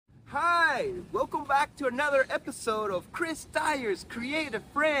Hi, welcome back to another episode of Chris Dyer's Creative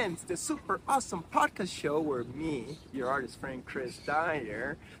Friends, the super awesome podcast show where me, your artist friend Chris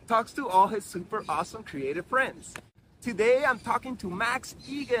Dyer, talks to all his super awesome creative friends. Today I'm talking to Max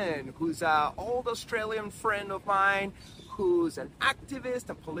Egan, who's an old Australian friend of mine, who's an activist,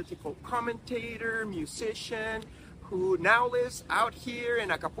 a political commentator, musician, who now lives out here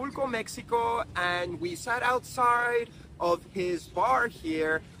in Acapulco, Mexico, and we sat outside of his bar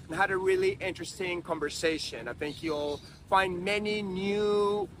here and had a really interesting conversation. I think you'll find many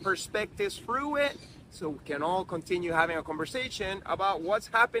new perspectives through it, so we can all continue having a conversation about what's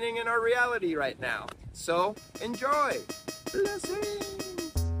happening in our reality right now. So enjoy. Blessings.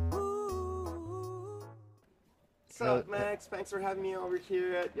 What's up, Max? Thanks for having me over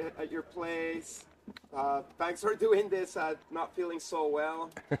here at your place. Thanks for doing this. Not feeling so well.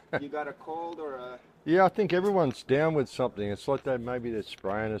 You got a cold or a... Yeah, I think everyone's down with something. It's like maybe they're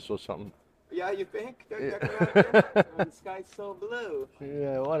spraying us or something. Yeah, you think? Yeah. The sky's so blue.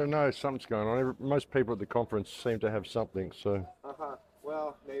 Yeah, well, I don't know. Something's going on. Most people at the conference seem to have something, so...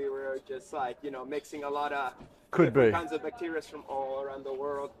 Well, maybe we're just like, mixing a lot of Could be. kinds of bacteria from all around the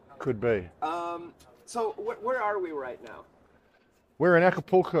world. Could be. So where are we right now? We're in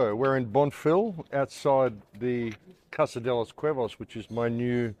Acapulco. We're in Bonfil, outside the Casa de los Cuervos, which is my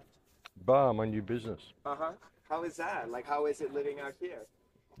new bar, my new business. How is that? Like, how is it living out here?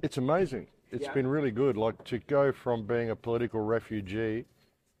 It's amazing. It's been really good. Like, to go from being a political refugee,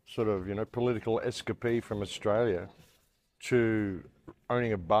 sort of, political escapee from Australia, to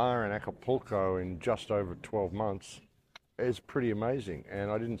owning a bar in Acapulco in just over 12 months is pretty amazing.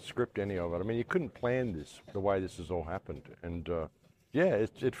 And I didn't script any of it. I mean, you couldn't plan this, the way this has all happened. And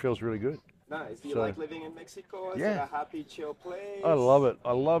it feels really good. Nice. Do you like living in Mexico? Is it a happy, chill place? I love it.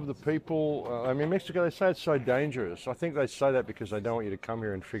 I love the people. I mean, Mexico, they say it's so dangerous. I think they say that because they don't want you to come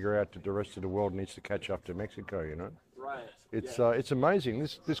here and figure out that the rest of the world needs to catch up to Mexico, Right. It's amazing.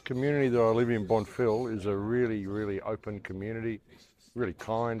 This community that I live in, Bonfil, is a really, really open community, really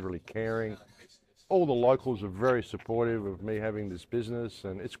kind, really caring. All the locals are very supportive of me having this business,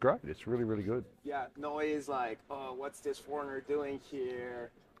 and it's great. It's really, really good. Yeah, noise like, oh, what's this foreigner doing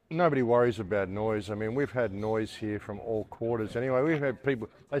here? Nobody worries about noise. I mean, we've had noise here from all quarters. Anyway, we've had people,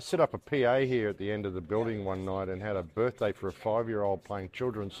 they set up a PA here at the end of the building one night and had a birthday for a 5-year-old playing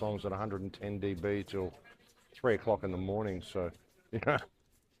children's songs at 110 dB till 3 o'clock in the morning. So,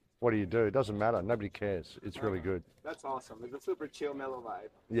 what do you do? It doesn't matter. Nobody cares. It's really good. That's awesome. It's a super chill, mellow vibe.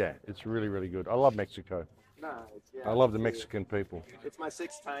 Yeah, it's really, really good. I love Mexico. Nice. Yeah, I love the Mexican people. It's my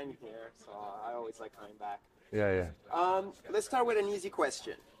 6th time here, so I always like coming back. Yeah. Let's start with an easy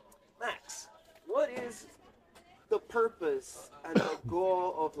question. Max, what is the purpose and the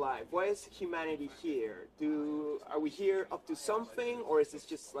goal of life? Why is humanity here? Are we here up to something, or is this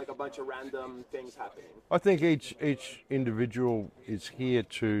just like a bunch of random things happening? I think each individual is here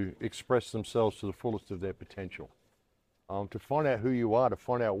to express themselves to the fullest of their potential. To find out who you are, to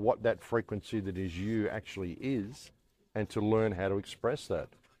find out what that frequency that is you actually is, and to learn how to express that.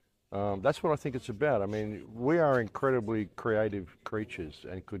 That's what I think it's about. I mean, we are incredibly creative creatures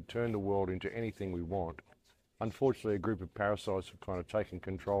and could turn the world into anything we want. Unfortunately, a group of parasites have kind of taken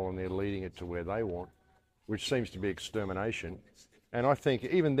control and they're leading it to where they want, which seems to be extermination. And I think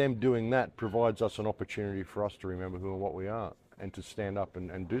even them doing that provides us an opportunity for us to remember who and what we are and to stand up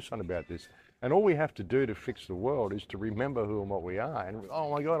and do something about this. And all we have to do to fix the world is to remember who and what we are. And,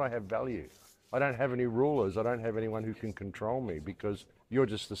 oh my God, I have value. I don't have any rulers. I don't have anyone who can control me because you're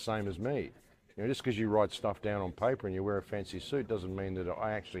just the same as me. Just because you write stuff down on paper and you wear a fancy suit doesn't mean that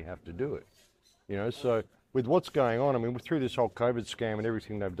I actually have to do it. So with what's going on, I mean, through this whole COVID scam and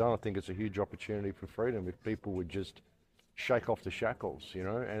everything they've done, I think it's a huge opportunity for freedom if people would just shake off the shackles,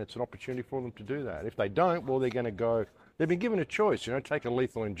 and it's an opportunity for them to do that. If they don't, well, they're going to go, they've been given a choice, take a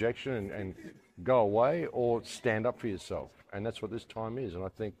lethal injection and go away or stand up for yourself. And that's what this time is. And I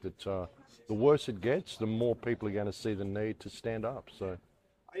think that the worse it gets, the more people are going to see the need to stand up. So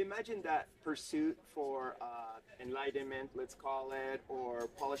I imagine that pursuit for enlightenment, let's call it, or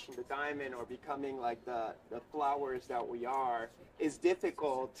polishing the diamond or becoming like the flowers that we are, is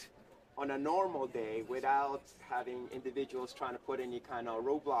difficult on a normal day without having individuals trying to put any kind of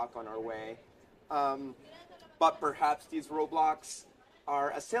roadblock on our way. But perhaps these roadblocks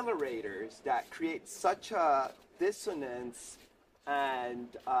are accelerators that create such a dissonance and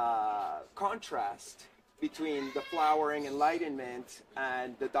contrast between the flowering enlightenment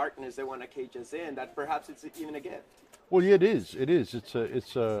and the darkness they want to cage us in, that perhaps it's even a gift. Well, yeah, it is. It's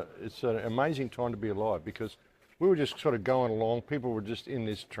an amazing time to be alive because we were just sort of going along. People were just in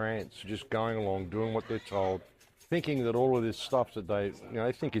this trance, just going along, doing what they're told, thinking that all of this stuff that they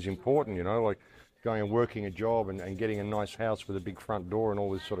think is important, like going and working a job and getting a nice house with a big front door and all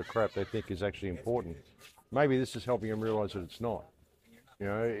this sort of crap they think is actually important. Maybe this is helping them realize that it's not.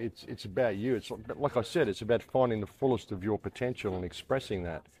 It's about you. It's like I said, it's about finding the fullest of your potential and expressing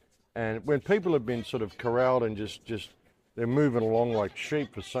that. And when people have been sort of corralled and just they're moving along like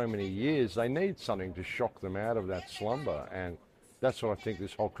sheep for so many years, they need something to shock them out of that slumber. And that's what I think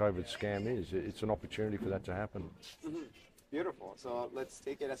this whole COVID scam is. It's an opportunity for that to happen. Mm-hmm. Beautiful. So let's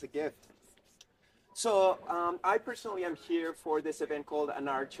take it as a gift. So I personally am here for this event called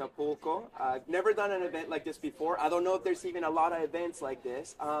Anarchapulco. I've never done an event like this before. I don't know if there's even a lot of events like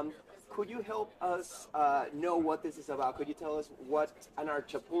this. Could you help us know what this is about? Could you tell us what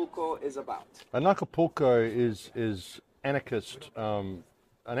Anarchapulco is about? Anarchapulco is anarchist, an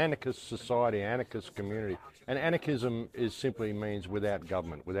anarchist society, anarchist community. And anarchism simply means without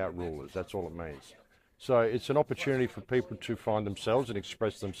government, without rulers. That's all it means. So it's an opportunity for people to find themselves and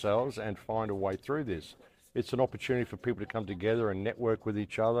express themselves and find a way through this. It's an opportunity for people to come together and network with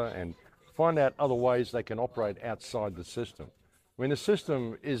each other and find out other ways they can operate outside the system. I mean, the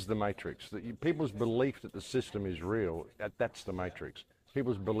system is the matrix. People's belief that the system is real, that's the matrix.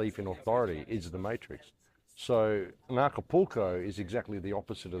 People's belief in authority is the matrix. So Anarchapulco is exactly the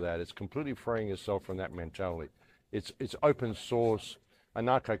opposite of that. It's completely freeing yourself from that mentality. It's open source,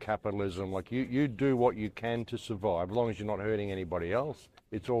 anarcho-capitalism, like you do what you can to survive. As long as you're not hurting anybody else,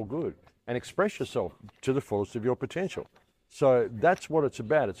 it's all good. And express yourself to the fullest of your potential. So that's what it's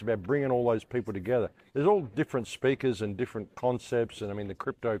about. It's about bringing all those people together. There's all different speakers and different concepts, and I mean the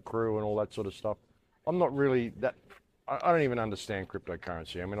crypto crew and all that sort of stuff. I'm not really that, I don't even understand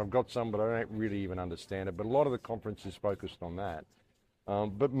cryptocurrency. I mean, I've got some, but I don't really even understand it. But a lot of the conference is focused on that.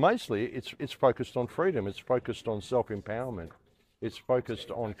 But mostly it's focused on freedom. It's focused on self-empowerment. It's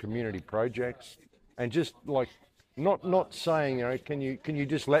focused on community projects and just like not saying, can you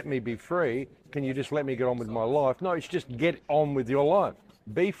just let me be free? Can you just let me get on with my life? No, it's just get on with your life.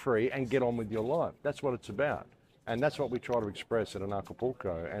 Be free and get on with your life. That's what it's about. And that's what we try to express at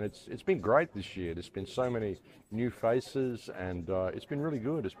Anarchapulco. And it's been great this year. There's been so many new faces and it's been really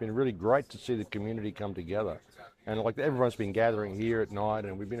good. It's been really great to see the community come together. And like everyone's been gathering here at night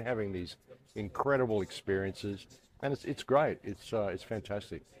and we've been having these incredible experiences. And it's great. It's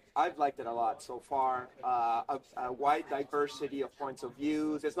fantastic. I've liked it a lot so far. A wide diversity of points of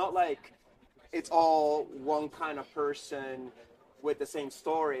views. It's not like it's all one kind of person with the same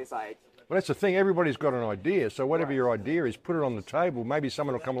story. It's like, well, that's the thing. Everybody's got an idea. So whatever your idea is, put it on the table. Maybe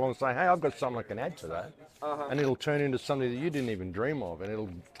someone will come along and say, hey, I've got something I can add to that. And it'll turn into something that you didn't even dream of. And it'll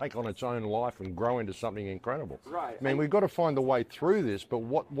take on its own life and grow into something incredible. Right. I mean, we've got to find a way through this. But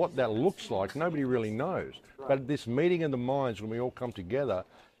what that looks like, nobody really knows. Right. But this meeting of the minds, when we all come together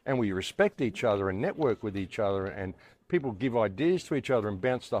and we respect each other and network with each other and people give ideas to each other and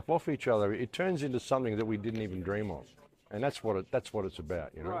bounce stuff off each other, it turns into something that we didn't even dream of. And that's what it's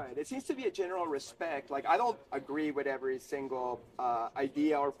about, Right. It seems to be a general respect. Like, I don't agree with every single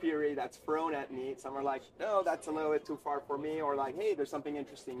idea or theory that's thrown at me. Some are like, no, that's a little bit too far for me. Or like, hey, there's something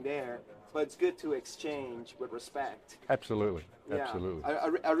interesting there. But it's good to exchange with respect. Absolutely. Yeah. Absolutely.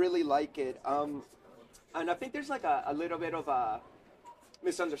 I really like it. And I think there's like a little bit of a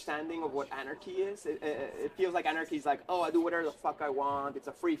misunderstanding of what anarchy is. It feels like anarchy is like, oh, I do whatever the fuck I want. It's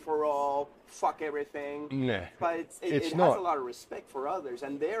a free-for-all. Fuck everything. Nah, but it has a lot of respect for others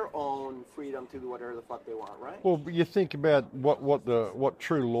and their own freedom to do whatever the fuck they want, right? Well, you think about what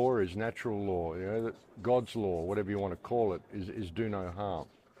true law is, natural law, God's law, whatever you want to call it, is do no harm,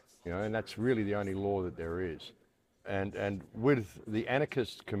 and that's really the only law that there is. And with the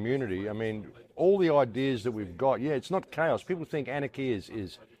anarchist community, I mean, all the ideas that we've got, it's not chaos. People think anarchy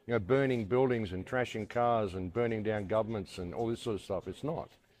is burning buildings and trashing cars and burning down governments and all this sort of stuff. It's not.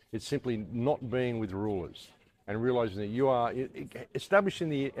 It's simply not being with rulers and realizing that you are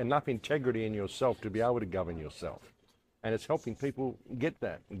establishing enough integrity in yourself to be able to govern yourself. And it's helping people get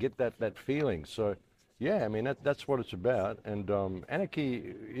that feeling. So, yeah, I mean, that's what it's about. And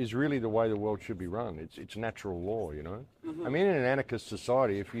anarchy is really the way the world should be run. It's natural law, I mean, in an anarchist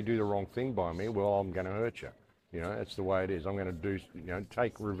society, if you do the wrong thing by me, well, I'm going to hurt you. That's the way it is. I'm going to do,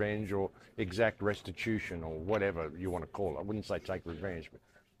 take revenge or exact restitution or whatever you want to call it. I wouldn't say take revenge, but,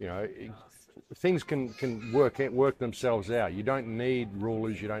 things can work themselves out. You don't need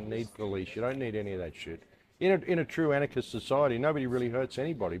rulers. You don't need police. You don't need any of that shit. In a true anarchist society, nobody really hurts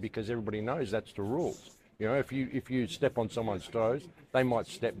anybody because everybody knows that's the rules. If you step on someone's toes, they might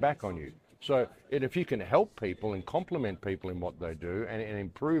step back on you. So if you can help people and compliment people in what they do and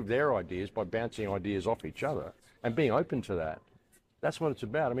improve their ideas by bouncing ideas off each other and being open to that, that's what it's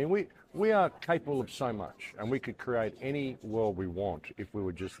about. I mean, we are capable of so much, and we could create any world we want if we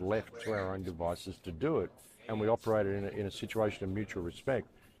were just left to our own devices to do it, and we operated in a situation of mutual respect.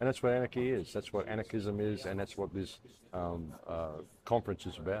 And that's what anarchy is. That's what anarchism is, and that's what this conference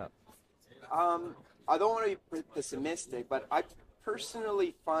is about. I don't want to be pessimistic, but I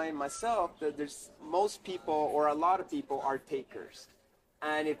personally find myself that there's most people or a lot of people are takers.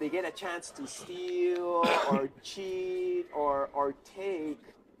 And if they get a chance to steal or cheat or take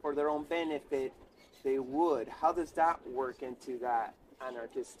for their own benefit, they would. How does that work into that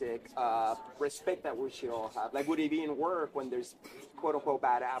anarchistic respect that we should all have? Like, would it even work when there's quote unquote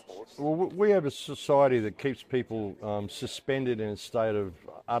bad apples? Well, we have a society that keeps people suspended in a state of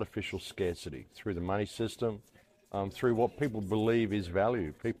artificial scarcity through the money system, through what people believe is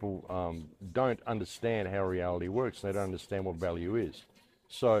value. People don't understand how reality works. They don't understand what value is.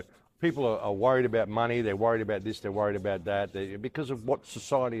 So people are worried about money, they're worried about this, they're worried about that, because of what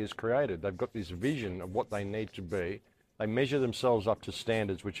society has created. They've got this vision of what they need to be. They measure themselves up to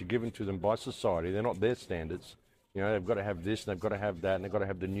standards which are given to them by society. They're not their standards. You know, they've got to have this, and they've got to have that, and they've got to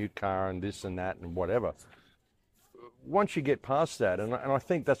have the new car, and this and that, and whatever. Once you get past that, and I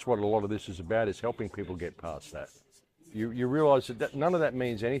think that's what a lot of this is about, is helping people get past that. You realise that none of that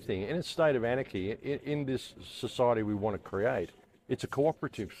means anything. In a state of anarchy, in this society we want to create, it's a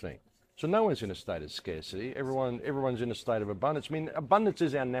cooperative thing. So no one's in a state of scarcity. Everyone's in a state of abundance. I mean, abundance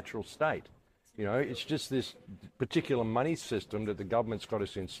is our natural state. You know, it's just this particular money system that the government's got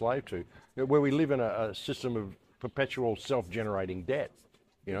us enslaved to, where we live in a system of perpetual self-generating debt.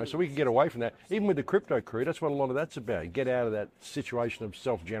 You know, so we can get away from that. Even with the crypto crew, that's what a lot of that's about. Get out of that situation of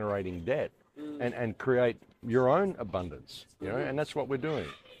self-generating debt and create your own abundance. You know, and that's what we're doing.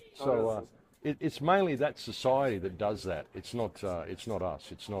 So it's mainly that society that does that. It's not us.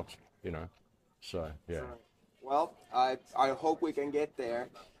 It's not, you know. So yeah. Well, I hope we can get there.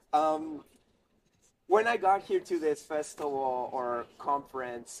 When I got here to this festival or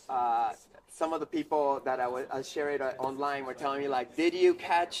conference, some of the people that I shared online were telling me, like, did you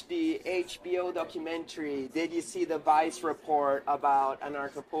catch the HBO documentary? Did you see the Vice report about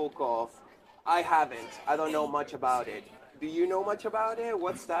Anarchapulco? I haven't. I don't know much about it. Do you know much about it?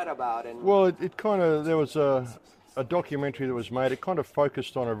 What's that about? And well, it kind of, there was a documentary that was made. It kind of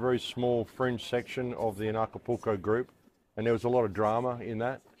focused on a very small fringe section of the Anarchapulco group, and there was a lot of drama in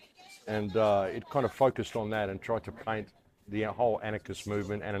that. And it kind of focused on that and tried to paint the whole anarchist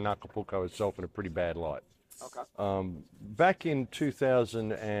movement and Anarchapulco itself in a pretty bad light. Okay. Back in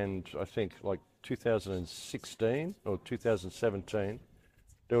 2000 and I think like 2016 or 2017,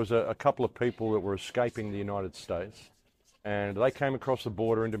 there was a couple of people that were escaping the United States, and they came across the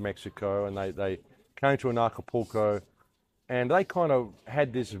border into Mexico, and they came to Anarchapulco, and they kind of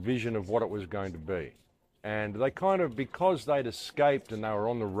had this vision of what it was going to be. And they kind of, because they'd escaped and they were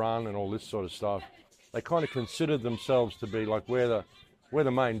on the run and all this sort of stuff, they kind of considered themselves to be like, we're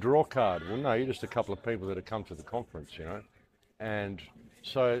the main draw card. Well, no, you're just a couple of people that have come to the conference, you know. And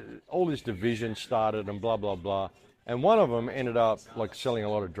so all this division started and blah, blah, blah. And one of them ended up like selling a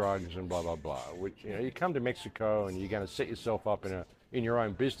lot of drugs and blah, blah, blah. Which, you know, you come to Mexico and you're going to set yourself up in your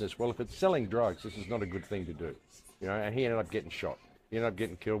own business. Well, if it's selling drugs, this is not a good thing to do, you know. And he ended up getting shot. He ended up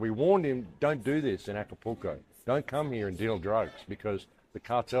getting killed. We warned him, don't do this in Acapulco. Don't come here and deal drugs, because the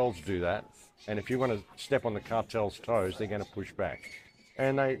cartels do that. And if you want to step on the cartel's toes, they're going to push back.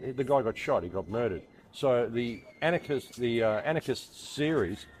 And the guy got shot. He got murdered. So the anarchist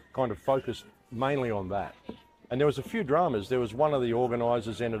series kind of focused mainly on that. And there was a few dramas. There was one of the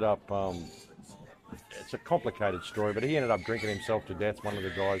organisers ended up, it's a complicated story, but he ended up drinking himself to death, one of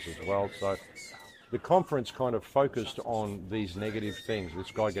the guys as well. So the conference kind of focused on these negative things.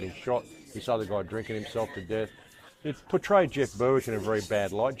 This guy getting shot, this other guy drinking himself to death. It portrayed Jeff Berwick in a very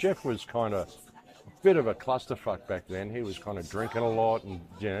bad light. Jeff was kind of a bit of a clusterfuck back then. He was kind of drinking a lot and,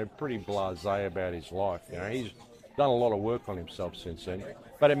 you know, pretty blasé about his life. You know, he's done a lot of work on himself since then.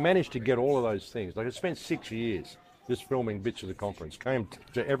 But it managed to get all of those things. Like, it spent 6 years just filming bits of the conference. Came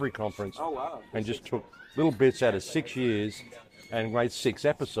to every conference. Oh, wow. And just took little bits out of 6 years and made 6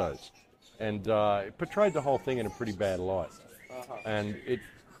 episodes. And it portrayed the whole thing in a pretty bad light. And it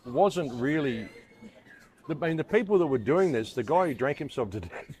wasn't really... I mean, the people that were doing this, the guy who drank himself to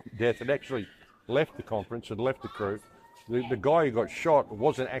death had actually left the conference, had left the crew. The guy who got shot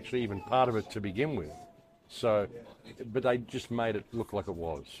wasn't actually even part of it to begin with. So, but they just made it look like it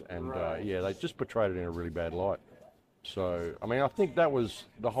was. And Right. yeah, they just portrayed it in a really bad light. So, I mean, I think that was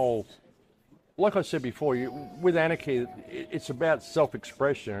the whole... Like I said before, with anarchy, it's about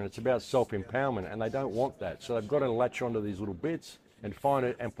self-expression and it's about self-empowerment, and they don't want that. So they've got to latch onto these little bits and find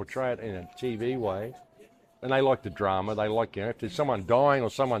it and portray it in a TV way and they like the drama. They like, if there's someone dying or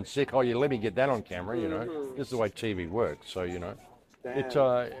someone sick, oh, yeah, let me get that on camera, This is the way TV works. So, it,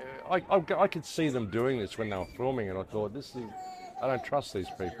 I could see them doing this when they were filming, and I thought, I don't trust these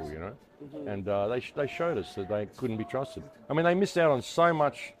people, And they showed us that they couldn't be trusted. I mean, they missed out on so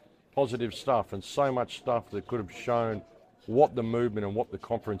much positive stuff and so much stuff that could have shown what the movement and what the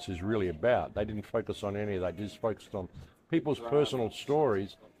conference is really about. They didn't focus on any of that. They just focused on people's personal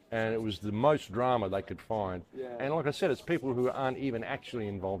stories, and it was the most drama they could find. Yeah. And like I said, it's people who aren't even actually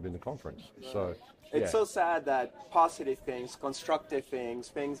involved in the conference. Right. So it's so sad that positive things, constructive things,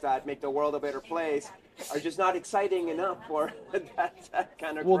 things that make the world a better place are just not exciting enough for that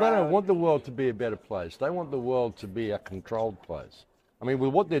kind of crowd. They don't want the world to be a better place. They want the world to be a controlled place. I mean,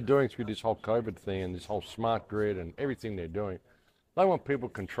 with what they're doing through this whole COVID thing and this whole smart grid and everything they're doing, they want people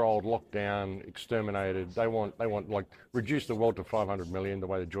controlled, locked down, exterminated. They want like reduce the world to 500 million, the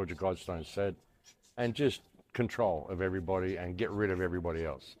way that Georgia Guidestones said, and just control of everybody and get rid of everybody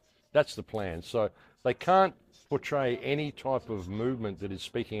else. That's the plan. So they can't portray any type of movement that is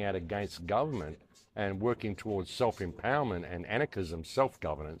speaking out against government and working towards self-empowerment and anarchism,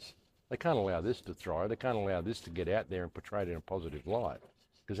 self-governance. They can't allow this to thrive. They can't allow this to get out there and portray it in a positive light,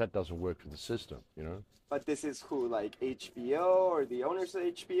 because that doesn't work for the system, But this is who, like HBO or the owners of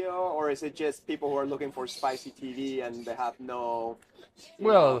HBO, or is it just people who are looking for spicy TV and they have no...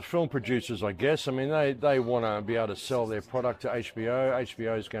 Well, the film producers, I guess. I mean, they want to be able to sell their product to HBO.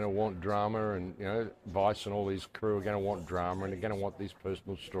 HBO is going to want drama, and, Vice and all these crew are going to want drama, and they're going to want these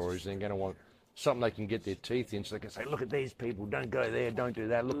personal stories. They're going to want something they can get their teeth in, so they can say, look at these people, don't go there, don't do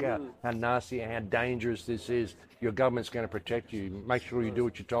that, look how nasty and how dangerous this is. Your government's going to protect you. Make sure you do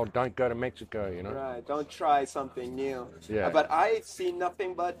what you're told. Don't go to Mexico, Right, don't try something new. Yeah. But I see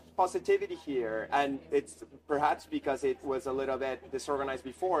nothing but positivity here, and it's perhaps because it was a little bit disorganized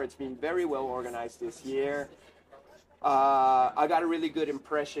before. It's been very well organized this year. I got a really good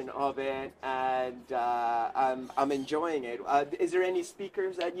impression of it, and I'm enjoying it. Is there any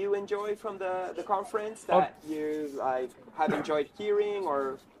speakers that you enjoy from the conference that you have enjoyed hearing?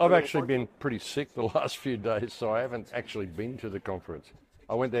 Or I've actually been pretty sick the last few days, so I haven't actually been to the conference.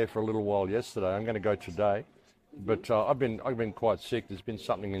 I went there for a little while yesterday. I'm going to go today, but I've been quite sick. There's been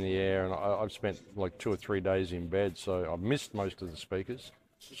something in the air, and I've spent like 2 or 3 days in bed, so I've missed most of the speakers.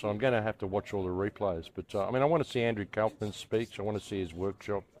 So I'm going to have to watch all the replays. But, I want to see Andrew Kaufman's speech. I want to see his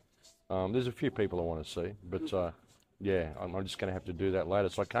workshop. There's a few people I want to see. But, I'm just going to have to do that later.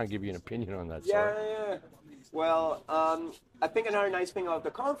 So I can't give you an opinion on that. Yeah. Well, I think another nice thing of the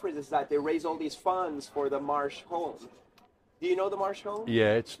conference is that they raise all these funds for the Marsh home. Do you know the Marsh home?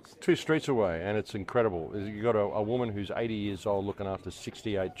 Yeah, it's 2 streets away, and it's incredible. You've got a woman who's 80 years old looking after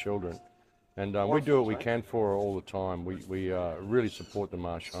 68 children. And we do what we can for her all the time. We really support the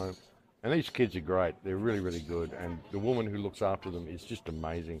Marsh home. And these kids are great. They're really, really good. And the woman who looks after them is just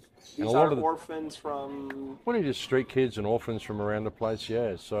amazing. These and a lot of orphans from... Well, just street kids and orphans from around the place,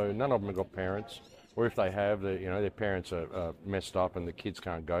 yeah. So none of them have got parents. Or if they have, their parents are messed up and the kids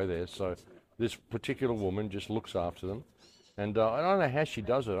can't go there. So this particular woman just looks after them. And I don't know how she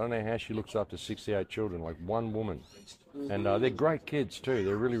does it. I don't know how she looks after 68 children, like one woman. And they're great kids too.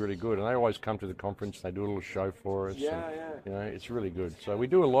 They're really, really good. And they always come to the conference. They do a little show for us. Yeah. It's really good. So we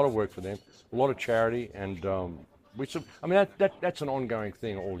do a lot of work for them, a lot of charity, and that's an ongoing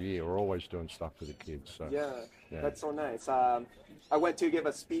thing all year. We're always doing stuff for the kids. So yeah. That's so nice. I went to give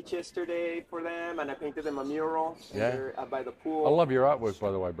a speech yesterday for them, and I painted them a mural by the pool. I love your artwork,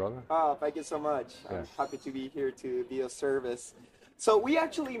 by the way, brother. Oh, thank you so much. Yeah. I'm happy to be here to be of service. So we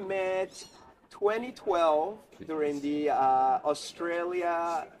actually met 2012 during the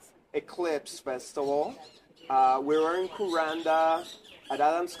Australia Eclipse Festival. We were in Kuranda at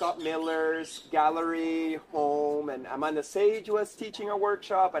Adam Scott Miller's gallery home, and Amanda Sage was teaching a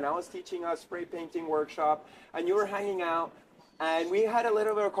workshop, and I was teaching a spray painting workshop, and you were hanging out, and we had a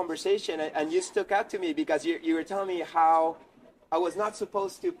little bit of conversation, and you stuck out to me because you were telling me how I was not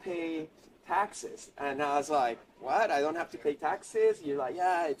supposed to pay taxes, and I was like, what? I don't have to pay taxes? You're like,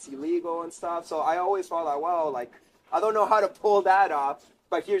 yeah, it's illegal and stuff. So I always thought like, well, like, I don't know how to pull that off,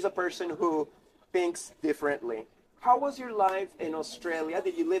 but here's a person who thinks differently. How was your life in Australia?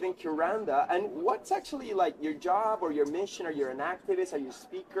 Did you live in Kuranda? And what's actually like your job or your mission? Are you an activist? Are you a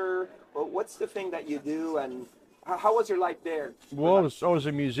speaker? Or what's the thing that you do? And how was your life there? Well, I was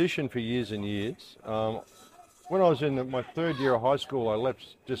a musician for years and years. When I was in my 3rd year of high school, I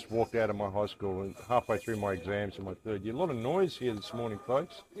just walked out of my high school and halfway through my exams in my 3rd year. A lot of noise here this morning,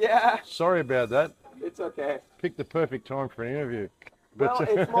 folks. Yeah. Sorry about that. It's okay. Picked the perfect time for an interview. But, well,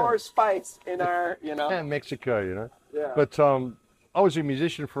 it's more spice in our, And Mexico, Yeah. But I was a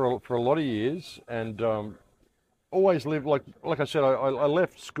musician for a lot of years, and always lived like I said. I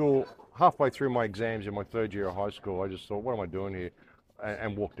left school halfway through my exams in my third year of high school. I just thought, what am I doing here?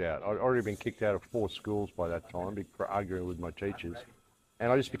 And walked out. I'd already been kicked out of 4 schools by that time for arguing with my teachers.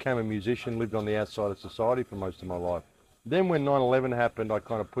 And I just became a musician, lived on the outside of society for most of my life. Then when 9/11 happened, I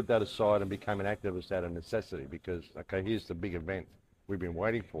kind of put that aside and became an activist out of necessity because, okay, here's the big event we've been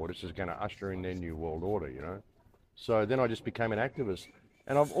waiting for. This is going to usher in their new world order, you know. So then I just became an activist.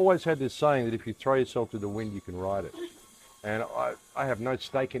 And I've always had this saying that if you throw yourself to the wind, you can ride it. And I have no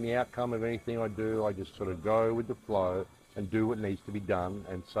stake in the outcome of anything I do. I just sort of go with the flow and do what needs to be done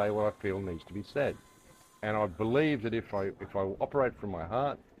and say what I feel needs to be said. And I believe that if I operate from my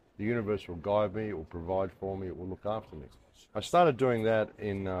heart, the universe will guide me, it will provide for me, it will look after me. I started doing that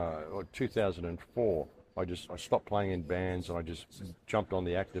in 2004. I stopped playing in bands and I just jumped on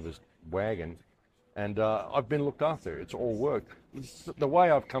the activist wagon. And I've been looked after. It's all worked. The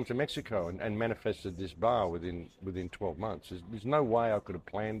way I've come to Mexico and manifested this bar within 12 months, there's no way I could have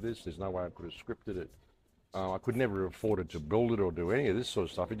planned this. There's no way I could have scripted it. I could never have afforded to build it or do any of this sort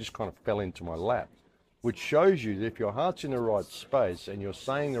of stuff. It just kind of fell into my lap, which shows you that if your heart's in the right space and you're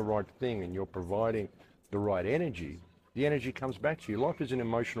saying the right thing and you're providing the right energy, the energy comes back to you. Life is an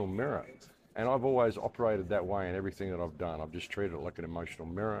emotional mirror. And I've always operated that way in everything that I've done. I've just treated it like an emotional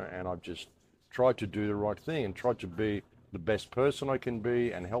mirror, and I've just tried to do the right thing and tried to be the best person I can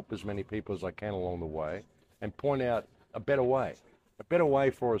be and help as many people as I can along the way and point out a better way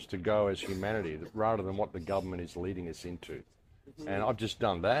for us to go as humanity rather than what the government is leading us into. And I've just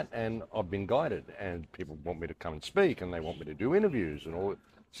done that, and I've been guided, and people want me to come and speak, and they want me to do interviews and all.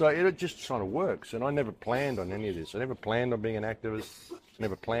 So it just kind of works, and I never planned on any of this. I never planned on being an activist,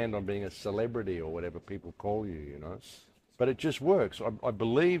 never planned on being a celebrity or whatever people call you, you know. But it just works. I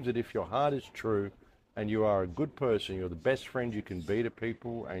believe that if your heart is true and you are a good person, you're the best friend you can be to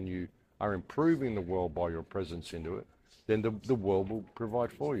people, and you are improving the world by your presence into it, then the world will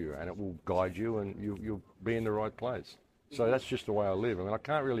provide for you, and it will guide you, and you'll be in the right place. So that's just the way I live. I mean, I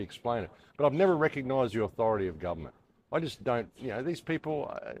can't really explain it. But I've never recognized the authority of government. I just don't, you know, these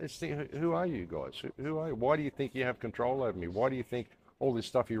people, who are you guys? Who are you? Why do you think you have control over me? Why do you think all this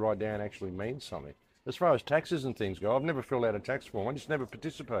stuff you write down actually means something? As far as taxes and things go, I've never filled out a tax form. I just never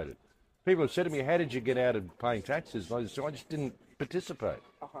participated. People have said to me, how did you get out of paying taxes? And I just didn't participate.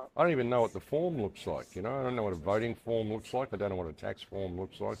 I don't even know what the form looks like, you know. I don't know what a voting form looks like. I don't know what a tax form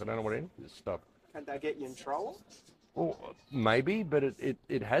looks like. I don't know what any of this stuff. Can that get you in trouble? Well, maybe, but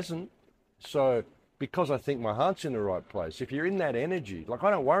it hasn't. So, because I think my heart's in the right place, if you're in that energy, like,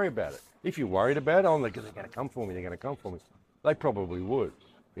 I don't worry about it. If you're worried about it, I'm like, they're going to come for me, they're going to come for me. They probably would,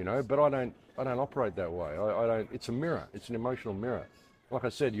 you know, but I don't operate that way. I don't, it's a mirror. It's an emotional mirror. Like I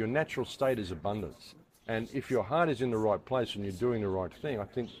said, your natural state is abundance. And if your heart is in the right place and you're doing the right thing, I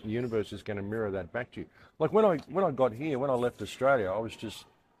think the universe is going to mirror that back to you. Like when I got here, when I left Australia,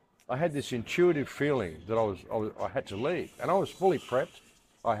 I had this intuitive feeling that I had to leave, and I was fully prepped.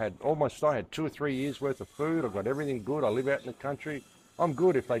 I had 2 or 3 years worth of food. I've got everything good. I live out in the country. I'm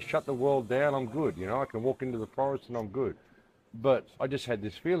good. If they shut the world down, I'm good. You know, I can walk into the forest and I'm good. But I just had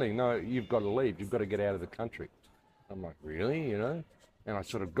this feeling, no, you've got to leave. You've got to get out of the country. I'm like, really? You know? And I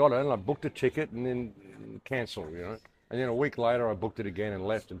sort of got it, and I booked a ticket and then cancelled, you know. And then a week later, I booked it again and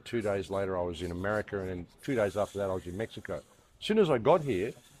left. And 2 days later, I was in America. And then 2 days after that, I was in Mexico. As soon as I got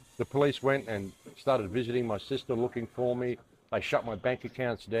here, the police went and started visiting my sister, looking for me. They shut my bank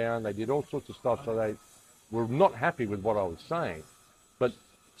accounts down. They did all sorts of stuff. So they were not happy with what I was saying. But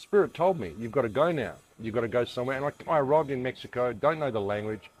Spirit told me, you've got to go now. You've got to go somewhere. And I arrived in Mexico, don't know the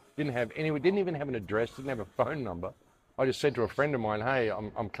language, didn't even have an address, didn't have a phone number. I just said to a friend of mine, hey,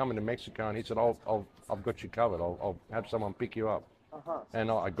 I'm coming to Mexico. And he said, I've got you covered. I'll have someone pick you up. And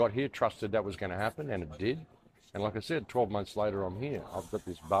I got here, trusted that was going to happen, and it did. And like I said, 12 months later, I'm here. I've got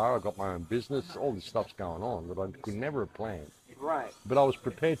this bar, I've got my own business, all this stuff's going on that I could never have planned. Right. But I was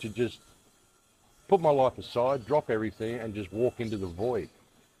prepared to just put my life aside, drop everything, and just walk into the void.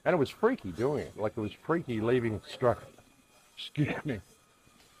 And it was freaky doing it. Like, it was freaky leaving Australia. Excuse me.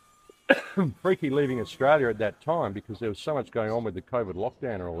 Freaky leaving Australia at that time because there was so much going on with the COVID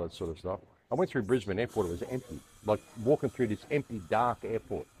lockdown and all that sort of stuff. I went through Brisbane Airport, it was empty. Like walking through this empty, dark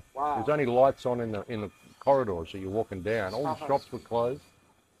airport. Wow. There's only lights on in the corridors, so you're walking down. All the shops were closed.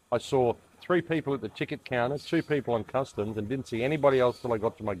 I saw 3 people at the ticket counter, 2 people on customs, and didn't see anybody else till I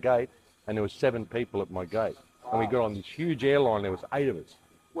got to my gate, and there was 7 people at my gate. Wow. And we got on this huge airline, there was 8 of us.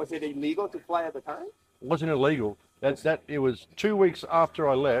 Was it illegal to fly at the time? It wasn't illegal. It was 2 weeks after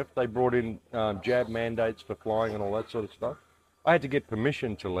I left, they brought in jab mandates for flying and all that sort of stuff. I had to get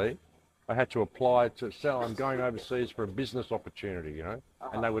permission to leave. I had to apply to say I'm going overseas for a business opportunity, you know,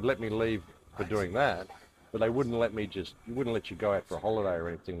 and they would let me leave for doing that. but they wouldn't let me wouldn't let you go out for a holiday or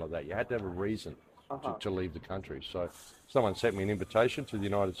anything like that. You had to have a reason to leave the country. So someone sent me an invitation to the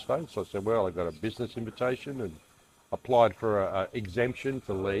United States. I said, well, I got a business invitation and applied for a exemption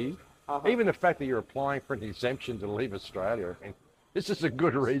to leave. Even the fact that you're applying for an exemption to leave Australia, I mean, this is a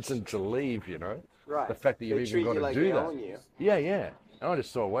good reason to leave, you know. Right. The fact that you've even got to do that. Yeah, yeah. And I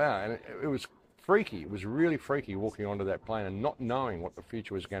just thought, wow. And it was freaky. It was really freaky walking onto that plane and not knowing what the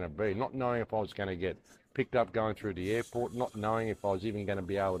future was going to be, not knowing if I was going to get picked up going through the airport, not knowing if I was even going to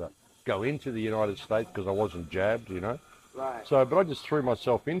be able to go into the United States because I wasn't jabbed, you know. Right. So, but I just threw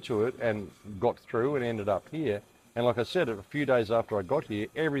myself into it and got through and ended up here. And like I said, a few days after I got here,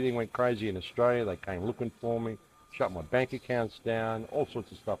 everything went crazy in Australia. They came looking for me, shut my bank accounts down, all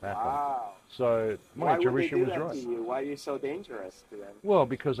sorts of stuff happened. Wow. So my intuition was right. Why would they do that to you? Why are you so dangerous to them? Well,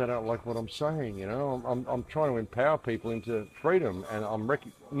 because they don't like what I'm saying, you know. I'm trying to empower people into freedom, and I'm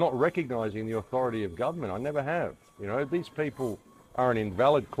not recognising the authority of government. I never have. You know, these people are an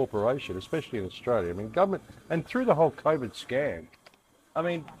invalid corporation, especially in Australia. I mean, government, and through the whole COVID scam, I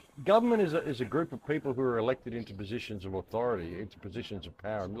mean, government is a group of people who are elected into positions of authority, into positions of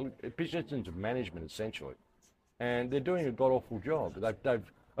power, positions of management, essentially. And they're doing a god-awful job. They've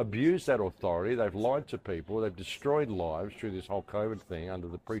abused that authority. They've lied to people. They've destroyed lives through this whole COVID thing under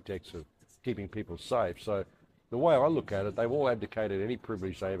the pretext of keeping people safe. So the way I look at it, they've all abdicated any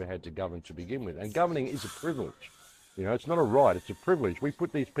privilege they ever had to govern to begin with. And governing is a privilege. You know, it's not a right, it's a privilege. We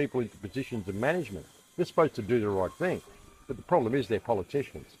put these people into positions of management. They're supposed to do the right thing. But the problem is they're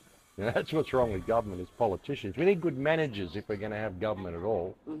politicians. You know, that's what's wrong with government, is politicians. We need good managers if we're going to have government at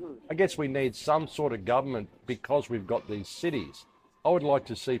all. I guess we need some sort of government because we've got these cities. I would like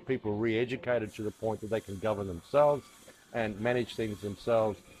to see people re-educated to the point that they can govern themselves and manage things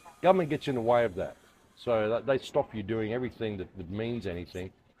themselves. Government gets in the way of that. So they stop you doing everything that means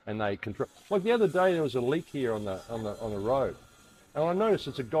anything, and they control. Like the other day, there was a leak here on the road, and I noticed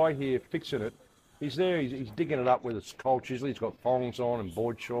there's a guy here fixing it. He's there, he's digging it up with a coal chisel. He's got thongs on and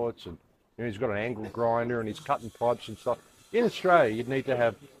board shorts, and you know, he's got an angle grinder, and he's cutting pipes and stuff. In Australia, you'd need to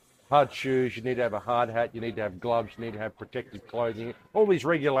have hard shoes, you need to have a hard hat, you need to have gloves, you need to have protective clothing, all these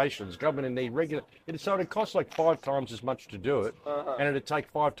regulations. Government need so it'd cost like 5 times as much to do it, and it'd take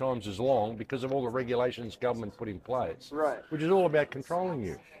 5 times as long because of all the regulations government put in place. Right. Which is all about controlling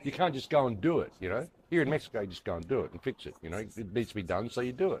you. You can't just go and do it, you know. Here in Mexico, you just go and do it and fix it, you know. It needs to be done, so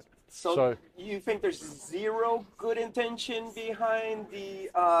you do it. So you think there's zero good intention behind the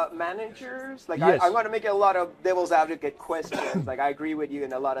managers? Like, yes. I'm going to make a lot of devil's advocate questions. Like, I agree with you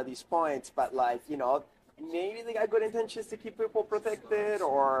in a lot of these points, but like, you know, maybe they got good intentions to keep people protected,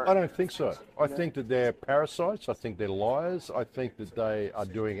 or... I don't think so. I think that they're parasites. I think they're liars. I think that they are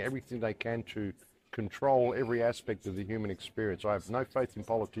doing everything they can to control every aspect of the human experience. I have no faith in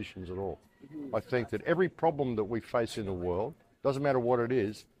politicians at all. I think that every problem that we face in the world, doesn't matter what it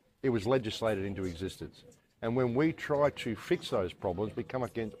is, it was legislated into existence. And when we try to fix those problems, we come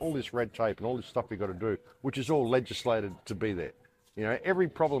against all this red tape and all this stuff we've got to do, which is all legislated to be there. You know, every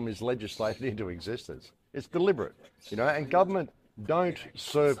problem is legislated into existence. It's deliberate, you know, and government don't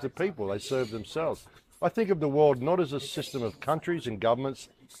serve the people, they serve themselves. I think of the world not as a system of countries and governments,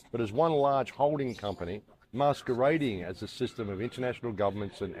 but as one large holding company masquerading as a system of international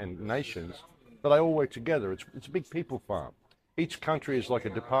governments and nations, but they all work together. It's a big people farm. Each country is like a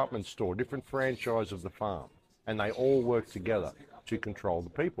department store, different franchise of the farm, and they all work together to control the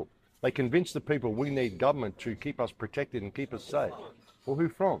people. They convince the people we need government to keep us protected and keep us safe. Well, who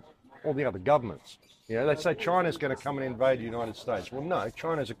from? All the other governments. You know, they say China's going to come and invade the United States. Well, no,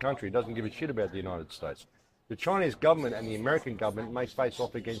 China's a country, doesn't give a shit about the United States. The Chinese government and the American government may face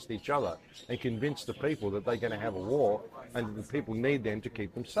off against each other and convince the people that they're going to have a war and the people need them to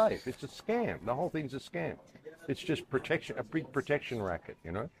keep them safe. It's a scam. The whole thing's a scam. It's just protection, a big protection racket,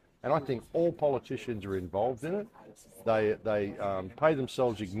 you know. And I think all politicians are involved in it. They pay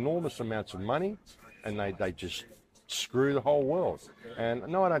themselves enormous amounts of money, and they just screw the whole world. And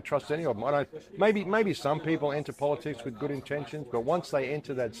no, I don't trust any of them. Maybe some people enter politics with good intentions, but once they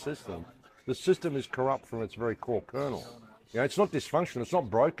enter that system, the system is corrupt from its very core kernel. You know, it's not dysfunctional, it's not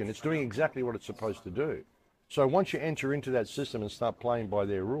broken, it's doing exactly what it's supposed to do. So once you enter into that system and start playing by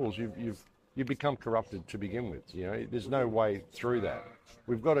their rules, you become corrupted to begin with. You know, there's no way through that.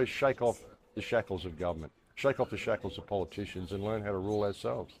 We've got to shake off the shackles of government, shake off the shackles of politicians, and learn how to rule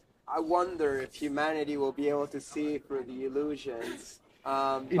ourselves. I wonder if humanity will be able to see through the illusions.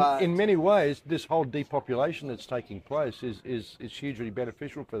 In many ways, this whole depopulation that's taking place is hugely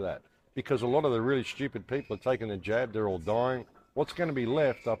beneficial for that, because a lot of the really stupid people are taking the jab, they're all dying. What's going to be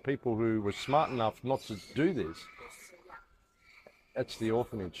left are people who were smart enough not to do this. That's the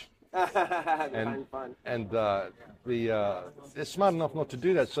orphanage. Having fun. And they're smart enough not to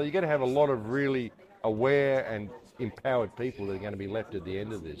do that. So you got to have a lot of really aware and empowered people that are going to be left at the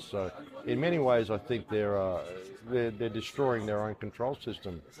end of this. So in many ways, I think they're destroying their own control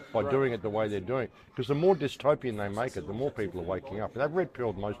system by doing it the way they're doing. Because the more dystopian they make it, the more people are waking up. And they've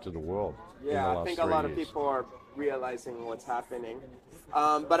red-pilled most of the world. Yeah, I think a lot of people are realizing what's happening.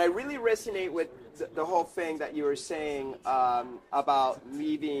 But I really resonate with the whole thing that you were saying about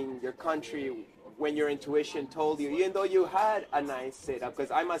leaving your country when your intuition told you, even though you had a nice setup. Because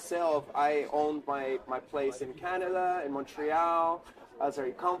I myself, I owned my place in Canada, in Montreal. I was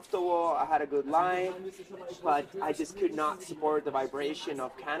very comfortable. I had a good life, but I just could not support the vibration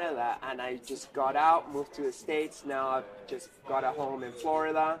of Canada. And I just got out, moved to the States. Now I've just got a home in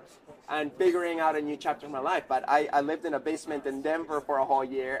Florida and figuring out a new chapter of my life. But I lived in a basement in Denver for a whole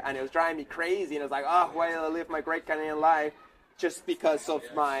year, and it was driving me crazy. And I was like, oh, why did I live my great Canadian life just because of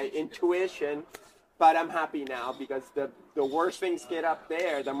my intuition? But I'm happy now because the worse things get up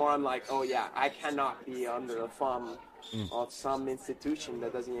there, the more I'm like, oh yeah, I cannot be under the thumb of some institution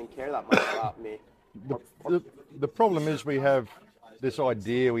that doesn't even care that much about me. The problem is we have this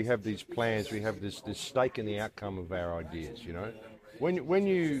idea, we have these plans, we have this stake in the outcome of our ideas, you know. When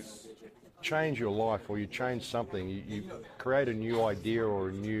you change your life or you change something, you create a new idea or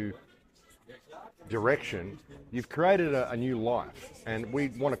a new direction, you've created a new life, and we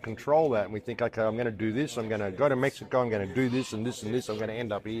want to control that, and we think, okay, I'm going to do this, I'm going to go to Mexico, I'm going to do this and this and this, I'm going to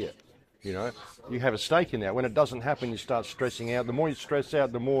end up here. You know, you have a stake in that. When it doesn't happen, you start stressing out. The more you stress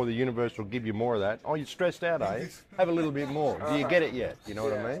out, the more the universe will give you more of that. Oh, you're stressed out, eh? Have a little bit more. Do you get it yet? You know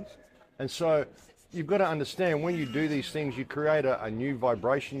what I mean? And so you've got to understand, when you do these things, you create a new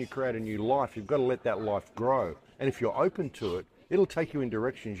vibration, you create a new life. You've got to let that life grow. And if you're open to it, it'll take you in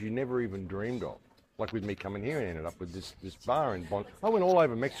directions you never even dreamed of. Like with me coming here and ended up with this bar in Bonn. I went all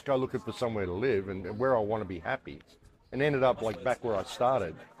over Mexico looking for somewhere to live and where I want to be happy, and ended up like back where I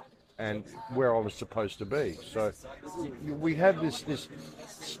started and where I was supposed to be. So we have this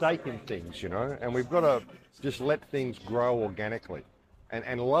stake in things, you know, and we've got to just let things grow organically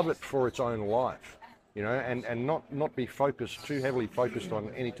and love it for its own life, you know, and not be too heavily focused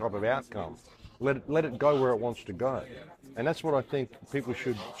on any type of outcome. Let it go where it wants to go. And that's what I think people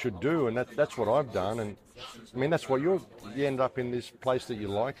should do, and that's what I've done. And I mean, that's what you end up in this place that you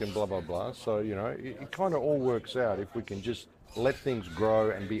like and blah, blah, blah. So, you know, it kind of all works out if we can just let things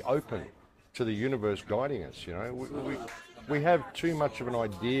grow and be open to the universe guiding us, you know. We have too much of an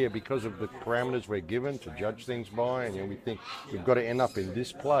idea because of the parameters we're given to judge things by, and you know, we think we've got to end up in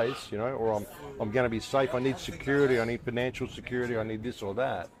this place, you know, or I'm going to be safe, I need security, I need financial security, I need this or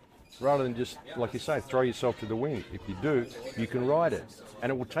that. Rather than just, like you say, throw yourself to the wind. If you do, you can ride it,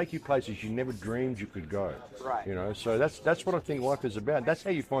 and it will take you places you never dreamed you could go. Right. You know, so that's what I think life is about. That's how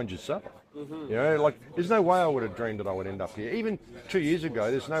you find yourself. You know, like there's no way I would have dreamed that I would end up here. Even 2 years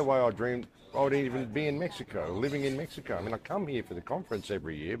ago, there's no way I dreamed I would even be in Mexico, living in Mexico. I mean, I come here for the conference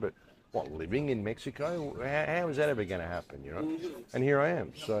every year, but what, living in Mexico? How is that ever going to happen, you know? And here I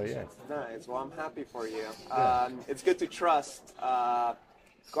am, so yeah. Nice. Well, I'm happy for you. It's good to trust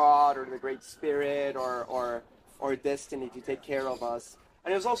God or the Great Spirit or destiny to take care of us.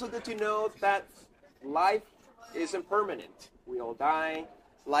 And it's also good to know that life isn't permanent. We all die.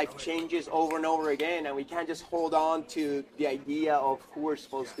 Life changes over and over again, and we can't just hold on to the idea of who we're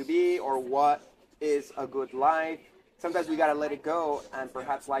supposed to be or what is a good life. Sometimes we gotta let it go, and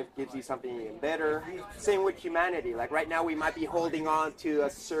perhaps life gives you something even better. Same with humanity. Like right now, we might be holding on to a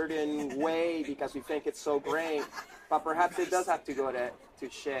certain way because we think it's so great, but perhaps it does have to go to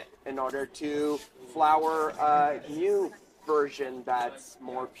shit in order to flower a new version that's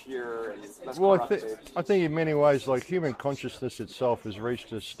more pure and less corrupted. I think in many ways, like human consciousness itself has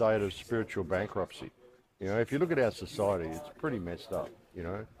reached a state of spiritual bankruptcy. You know, if you look at our society, it's pretty messed up, you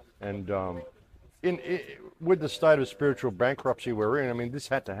know, and with the state of spiritual bankruptcy we're in, I mean, this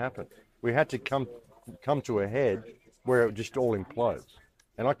had to happen. We had to come to a head where it just all implodes.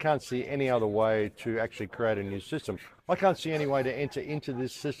 And I can't see any other way to actually create a new system. I can't see any way to enter into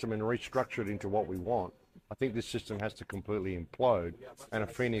this system and restructure it into what we want. I think this system has to completely implode, and a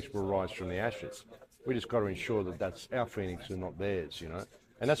phoenix will rise from the ashes. We just got to ensure that that's our phoenix and not theirs, you know.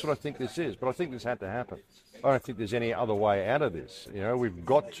 And that's what I think this is. But I think this had to happen. I don't think there's any other way out of this. You know, we've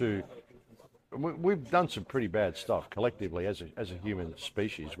got to. We've done some pretty bad stuff collectively as a human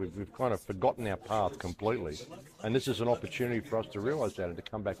species. We've kind of forgotten our path completely, and this is an opportunity for us to realise that and to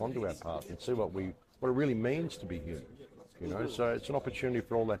come back onto our path and see what it really means to be human. You know, so it's an opportunity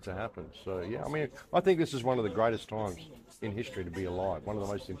for all that to happen. So yeah, I mean, I think this is one of the greatest times in history to be alive. One of the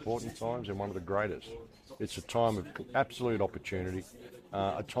most important times and one of the greatest. It's a time of absolute opportunity.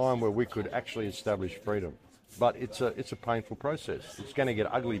 a time where we could actually establish freedom. But it's a painful process. It's going to get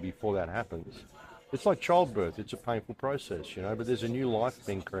ugly before that happens. It's like childbirth. It's a painful process, you know, but there's a new life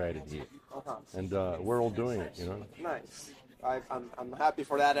being created here. And we're all doing it, you know. Nice. I'm happy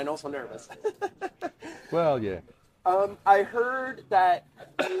for that and also nervous. Well, yeah. I heard that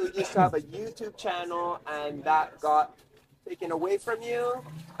you used to have a YouTube channel and that got taken away from you.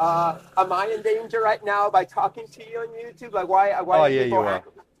 Am I in danger right now by talking to you on YouTube? Like, why Oh, yeah, you are.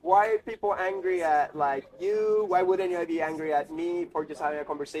 Why are people angry at like you? Why wouldn't you be angry at me for just having a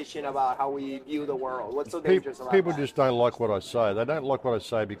conversation about how we view the world? What's so dangerous about People that? just don't like what I say. They don't like what I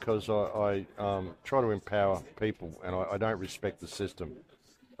say because I try to empower people and I don't respect the system.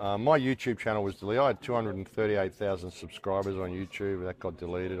 My YouTube channel was deleted. I had 238,000 subscribers on YouTube. That got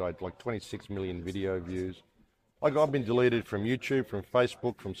deleted. I had like 26 million video views. I've been deleted from YouTube, from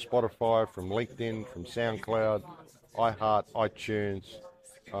Facebook, from Spotify, from LinkedIn, from SoundCloud, iHeart, iTunes,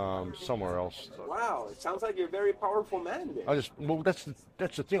 somewhere else. Wow, it sounds like you're a very powerful man. Then.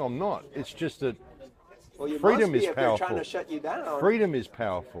 That's the thing. I'm not. It's just that Well, you freedom must be is if they're powerful. trying to shut you down. Freedom is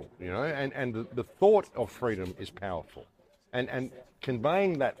powerful, you know, and the thought of freedom is powerful. And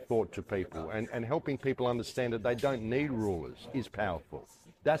conveying that thought to people and helping people understand that they don't need rulers is powerful.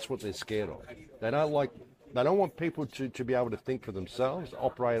 That's what they're scared of. They don't want people to be able to think for themselves,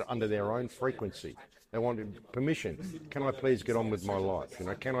 operate under their own frequency. They want permission. Can I please get on with my life? You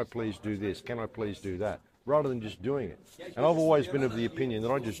know, can I please do this? Can I please do that? Rather than just doing it. And I've always been of the opinion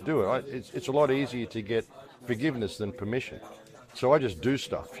that I just do it. It's a lot easier to get forgiveness than permission. So I just do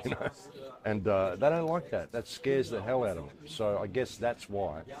stuff, you know. And they don't like that. That scares the hell out of them. So I guess that's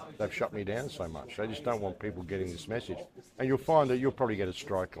why they've shut me down so much. They just don't want people getting this message. And you'll find that you'll probably get a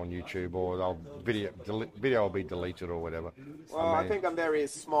strike on YouTube, or video will be deleted or whatever. Well, I think I'm very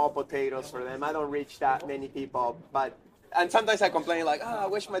small potatoes for them. I don't reach that many people, and sometimes I complain like, I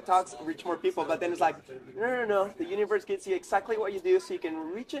wish my talks reach more people, but then it's like, no. The universe gives you exactly what you do so you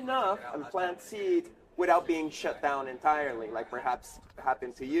can reach enough and plant seeds without being shut down entirely, like perhaps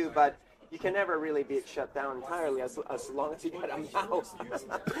happened to you, but you can never really be shut down entirely as long as you get a mouse.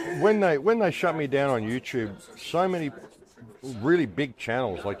 When they shut me down on YouTube, so many really big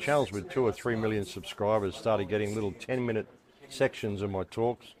channels, like channels with 2 or 3 million subscribers, started getting little 10-minute sections of my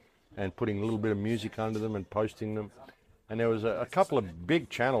talks and putting a little bit of music under them and posting them. And there was a couple of big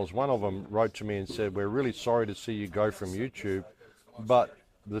channels. One of them wrote to me and said, "We're really sorry to see you go from YouTube, but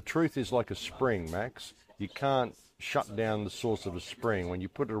the truth is like a spring, Max. You can't shut down the source of a spring. When you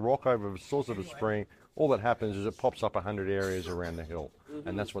put a rock over the source of a spring, all that happens is it pops up 100 areas around the hill."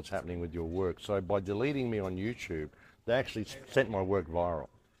 And that's what's happening with your work. So by deleting me on YouTube, they actually sent my work viral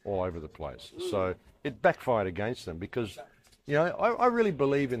all over the place. So it backfired against them because, you know, I really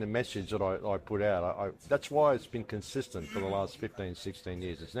believe in the message that I put out. That's why it's been consistent for the last 15, 16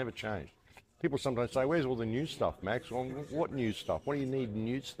 years. It's never changed. People sometimes say, "Where's all the new stuff, Max?" Well, what new stuff? What do you need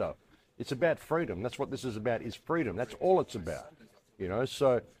new stuff? It's about freedom. That's what this is about, is freedom. That's all it's about, you know.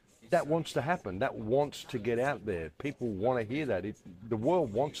 So that wants to happen. That wants to get out there. People want to hear that. The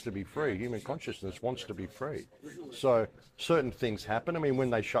world wants to be free. Human consciousness wants to be free. So certain things happen. I mean, when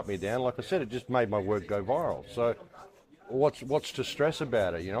they shut me down, like I said, it just made my work go viral. So what's to stress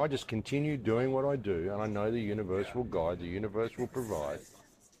about it? You know, I just continue doing what I do, and I know the universe will guide. The universe will provide.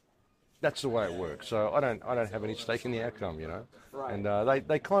 That's the way it works. So I don't have any stake in the outcome, you know. Right. And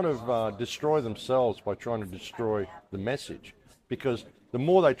they kind of destroy themselves by trying to destroy the message, because the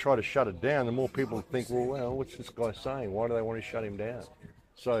more they try to shut it down, the more people think, well, what's this guy saying? Why do they want to shut him down?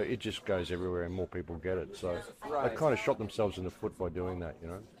 So it just goes everywhere, and more people get it. So Right. they kind of shot themselves in the foot by doing that, you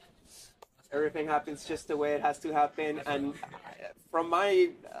know. Everything happens just the way it has to happen. And from my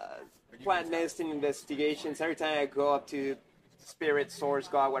plant medicine investigations, every time I go up to spirit, source,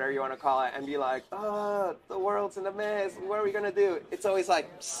 God, whatever you want to call it, and be like, the world's in a mess, what are we going to do? It's always like,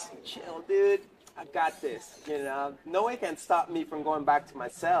 chill, dude, I got this, you know. No one can stop me from going back to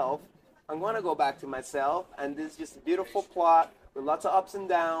myself. I'm going to go back to myself, and this is just a beautiful plot with lots of ups and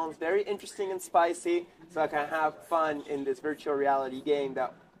downs, very interesting and spicy, so I can have fun in this virtual reality game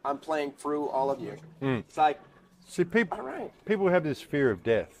that I'm playing through all of you. It's like, See, people all right. people have this fear of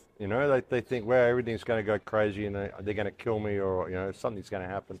death. You know, they think, well, everything's going to go crazy and they're going to kill me, or, you know, something's going to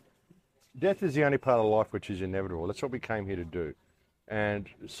happen. Death is the only part of life which is inevitable. That's what we came here to do. And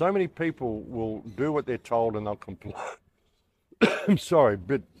so many people will do what they're told and they'll comply. I'm sorry,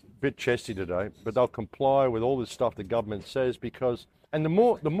 bit chesty today, but they'll comply with all this stuff the government says because, and the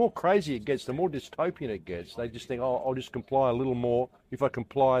more crazy it gets, the more dystopian it gets. They just think, I'll just comply a little more. If I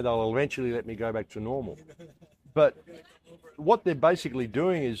comply, they'll eventually let me go back to normal. But what they're basically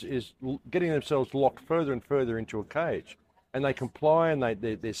doing is getting themselves locked further and further into a cage. and they comply, and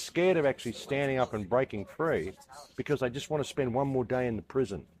they're scared of actually standing up and breaking free because they just want to spend one more day in the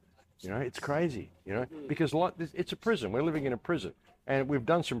prison. It's crazy, because it's a prison. We're living in a prison, and we've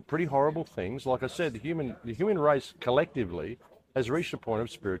done some pretty horrible things. Like I said, the human race collectively has reached a point of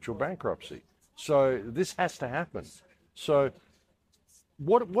spiritual bankruptcy. So this has to happen. So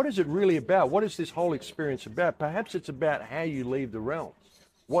what is it really about? What is this whole experience about? Perhaps it's about how you leave the realm.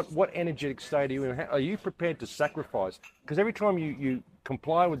 What energetic state are you in? Are you prepared to sacrifice? Because every time you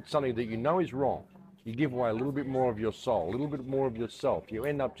comply with something that you know is wrong, you give away a little bit more of your soul, a little bit more of yourself. You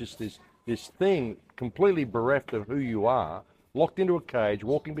end up just this thing completely bereft of who you are, locked into a cage,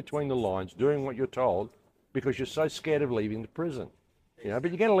 walking between the lines, doing what you're told, because you're so scared of leaving the prison. But you're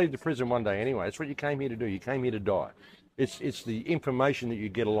going to leave the prison one day anyway. It's what you came here to do. You came here to die. It's the information that you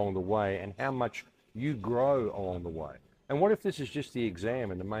get along the way and how much you grow along the way. And what if this is just the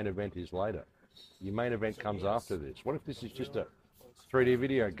exam and the main event is later? Your main event comes after this. What if this is just a 3D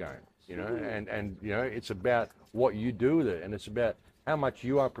video game? And it's about what you do with it, and it's about how much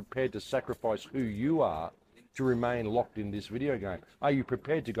you are prepared to sacrifice who you are to remain locked in this video game. Are you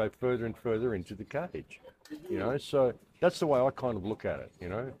prepared to go further and further into the cage? So that's the way I kind of look at it,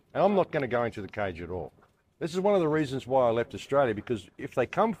 And I'm not going to go into the cage at all. This is one of the reasons why I left Australia, because if they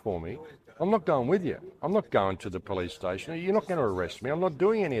come for me, I'm not going with you. I'm not going to the police station. You're not going to arrest me. I'm not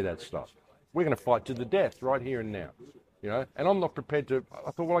doing any of that stuff. We're going to fight to the death right here and now. And I'm not prepared to. I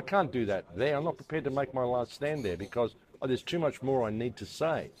thought, well, I can't do that there. I'm not prepared to make my last stand there because there's too much more I need to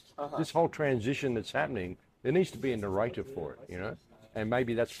say. This whole transition that's happening, there needs to be a narrator for it, And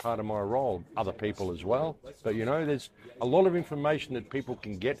maybe that's part of my role, other people as well. But, there's a lot of information that people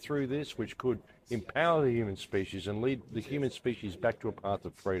can get through this, which could empower the human species and lead the human species back to a path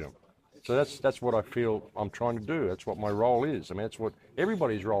of freedom. So that's what I feel I'm trying to do. That's what my role is. I mean, that's what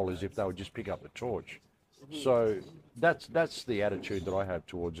everybody's role is if they would just pick up the torch. So that's the attitude that I have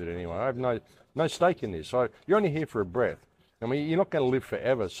towards it anyway. I have no stake in this. So you're only here for a breath. I mean, you're not going to live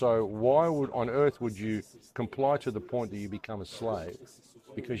forever. So why on earth would you comply to the point that you become a slave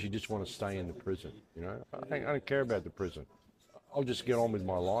because you just want to stay in the prison? I don't care about the prison. I'll just get on with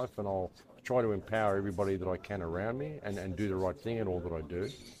my life, and I'll try to empower everybody that I can around me and do the right thing in all that I do.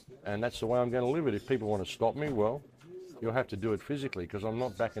 And that's the way I'm going to live it. If people want to stop me, well, you'll have to do it physically because I'm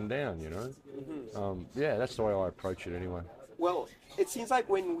not backing down, that's the way I approach it anyway. Well, it seems like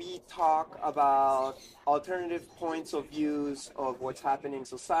when we talk about alternative points of views of what's happening in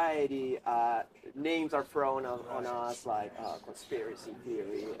society, names are thrown on us like conspiracy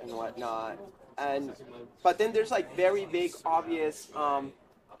theory and whatnot. But then there's like very big, obvious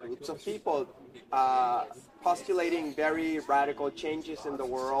groups of people postulating very radical changes in the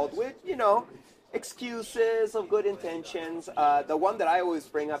world with, excuses of good intentions. The one that I always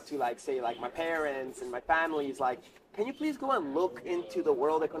bring up to, like my parents and my family is like, can you please go and look into the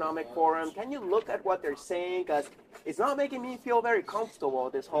World Economic Forum? Can you look at what they're saying? Because it's not making me feel very comfortable,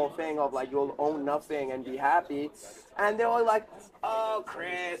 this whole thing of like, you'll own nothing and be happy. And they're all like, oh,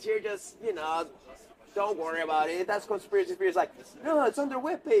 Chris, you're just, don't worry about it. That's conspiracy theories. Like, no, it's on their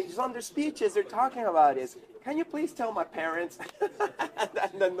webpage. It's on their speeches. They're talking about it. Can you please tell my parents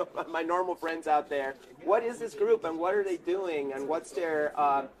and my normal friends out there, what is this group and what are they doing and what's their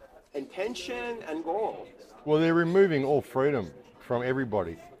intention and goal? Well, they're removing all freedom from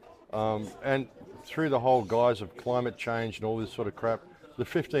everybody. And through the whole guise of climate change and all this sort of crap, the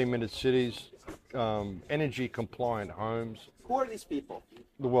 15-minute cities, energy compliant homes. Who are these people?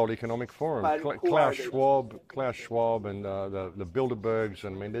 The World Economic Forum, Klaus Schwab, and the Bilderbergs,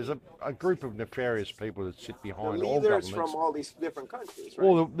 and I mean, there's a group of nefarious people that sit behind all governments. The leaders from all these different countries, right?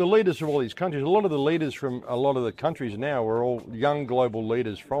 Well, the leaders from all these countries. A lot of the leaders from a lot of the countries now are all young global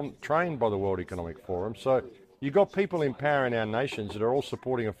leaders trained by the World Economic Forum. So you've got people in power in our nations that are all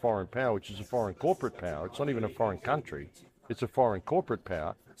supporting a foreign power, which is a foreign corporate power. It's not even a foreign country. It's a foreign corporate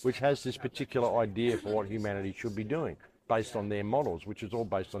power, which has this particular idea for what humanity should be doing, based on their models, which is all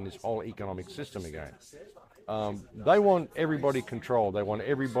based on this whole economic system again. They want everybody controlled. They want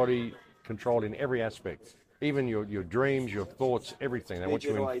everybody controlled in every aspect, even your dreams, your thoughts, everything. They want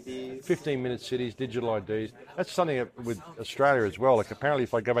you in 15-minute cities, digital IDs. That's something with Australia as well. Like apparently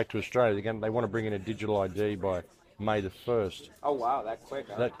if I go back to Australia, again, they want to bring in a digital ID by May the 1st. Oh, wow, that quick.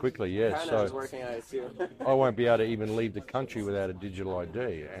 Huh? That quickly, yeah. Canada's working on it too. I won't be able to even leave the country without a digital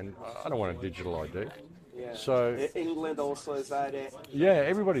ID, and I don't want a digital ID. Yeah. So England also is at it. Yeah,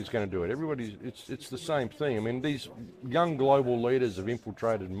 everybody's going to do it. It's the same thing. I mean, these young global leaders have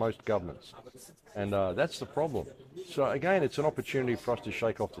infiltrated most governments, and that's the problem. So again, it's an opportunity for us to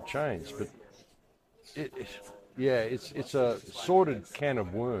shake off the chains. But it's a sordid can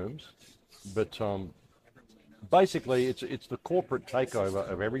of worms. But Basically, it's the corporate takeover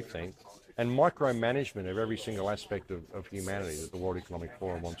of everything and micromanagement of every single aspect of humanity that the World Economic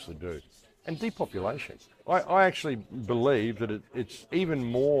Forum wants to do. And depopulation. I actually believe that it's even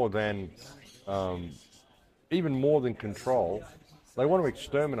more than control. They want to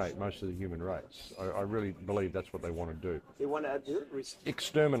exterminate most of the human race. I really believe that's what they want to do. They want to do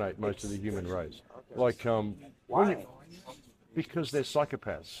Exterminate most of the human race. Okay. Like, Why? because they're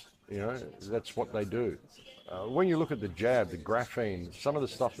psychopaths. You know, that's what they do. When you look at the jab, the graphene, some of the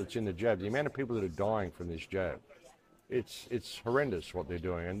stuff that's in the jab, the amount of people that are dying from this jab, it's horrendous what they're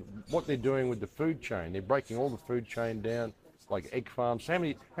doing. And what they're doing with the food chain, they're breaking all the food chain down, like egg farms. How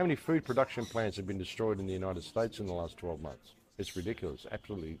many food production plants have been destroyed in the United States in the last 12 months? It's ridiculous,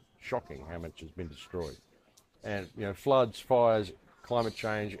 absolutely shocking how much has been destroyed. And, you know, floods, fires, climate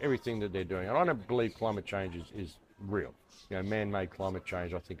change, everything that they're doing. And I don't believe climate change is real. You know, man-made climate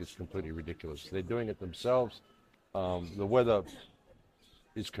change, I think is completely ridiculous. They're doing it themselves. The weather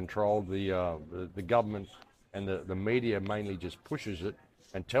is controlled. The government and the media mainly just pushes it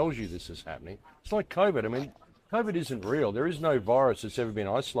and tells you this is happening. It's like COVID. I mean, COVID isn't real. There is no virus that's ever been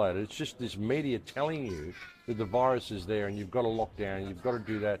isolated. It's just this media telling you that the virus is there and you've got to lock down, you've got to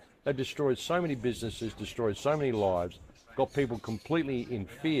do that. They've destroyed so many businesses, destroyed so many lives, got people completely in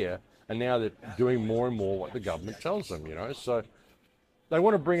fear, and now they're doing more and more what the government tells them, you know. So they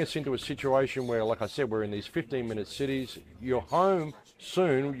want to bring us into a situation where, like I said, we're in these 15-minute cities. Your home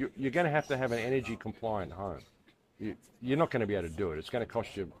soon, you're going to have an energy compliant home. You're not going to be able to do it. It's going to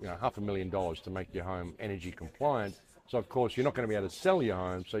cost you, $500,000 to make your home energy compliant. So, of course, you're not going to be able to sell your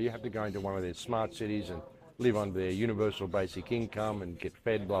home. So you have to go into one of their smart cities and live on their universal basic income and get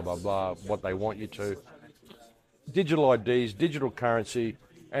fed, blah, blah, blah, what they want you to. Digital IDs, digital currency,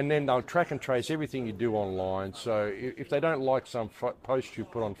 and then they'll track and trace everything you do online. So if they don't like some post you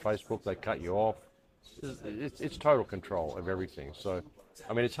put on Facebook, they cut you off. It's total control of everything. So,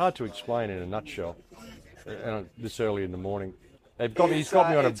 I mean, it's hard to explain in a nutshell. And this early in the morning, he's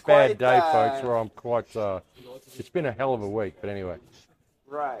got me on a bad day, folks. Where I'm quite. It's been a hell of a week, but anyway.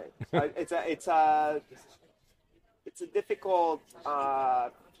 Right. It's a difficult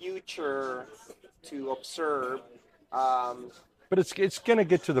future to observe. But it's going to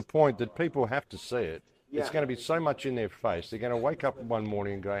get to the point that people have to see it. Yeah. It's going to be so much in their face. They're going to wake up one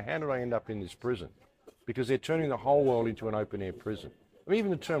morning and go, "How did I end up in this prison?" Because they're turning the whole world into an open air prison. I mean, even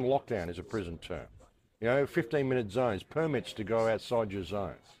the term lockdown is a prison term. 15-minute zones, permits to go outside your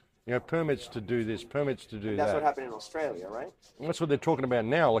zone. Permits to do this, permits to do that. That's what happened in Australia, right? And that's what they're talking about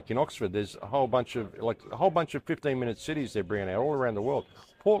now. Like in Oxford, there's a whole bunch of 15-minute cities they're bringing out all around the world.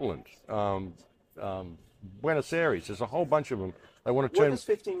 Portland, Buenos Aires, there's a whole bunch of them. They want to turn. What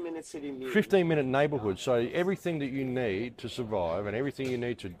does 15-minute city mean? 15-minute neighborhood. So everything that you need to survive and everything you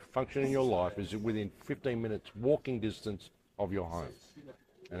need to function in your life is within 15 minutes walking distance of your home.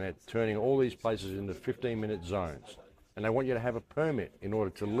 And they're turning all these places into 15-minute zones. And they want you to have a permit in order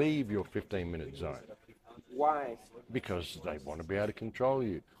to leave your 15-minute zone. Why? Because they want to be able to control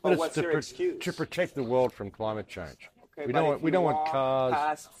you. But what's your excuse? To protect the world from climate change. Okay, we don't want cars.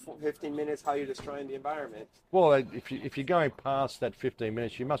 Past 15 minutes, how are you destroying the environment? Well, if you're going past that 15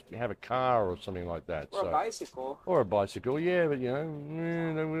 minutes, you must have a car or something like that. Or a bicycle. Or a bicycle, yeah, but, we don't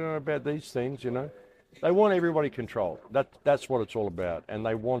know about these things, They want everybody controlled. That's what it's all about. And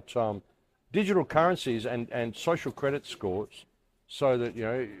they want digital currencies and social credit scores so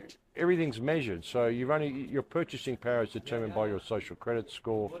that, everything's measured. So your purchasing power is determined by your social credit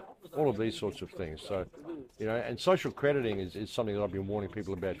score, all of these sorts of things. So, and social crediting is something that I've been warning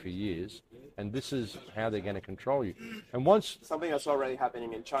people about for years. And this is how they're going to control you. And once something that's already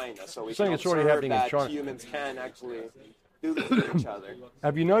happening in China, so we something can that's already happening that in China. Humans can actually do this to each other.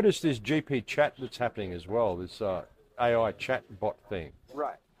 Have you noticed this GP chat that's happening as well? This AI chat bot thing.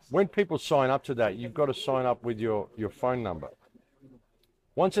 Right. When people sign up to that, you've got to sign up with your phone number.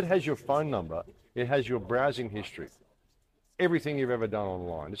 Once it has your phone number, it has your browsing history. Everything you've ever done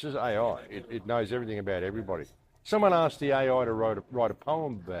online. This is AI. It knows everything about everybody. Someone asked the AI to write a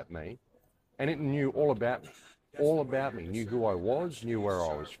poem about me, and it knew all about me. Knew who I was, knew where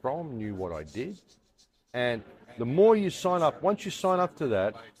I was from, knew what I did. And the more you sign up, once you sign up to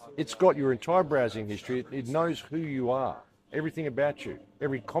that, it's got your entire browsing history. It knows who you are, everything about you,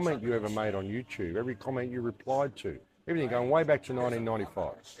 every comment you ever made on YouTube, every comment you replied to, everything going way back to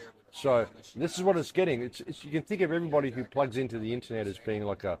 1995. So this is what it's getting. You can think of everybody who plugs into the internet as being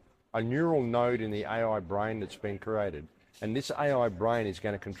like a neural node in the AI brain that's been created. And this AI brain is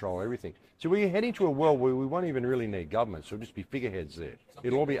going to control everything. So we're heading to a world where we won't even really need governments. There'll just be figureheads there.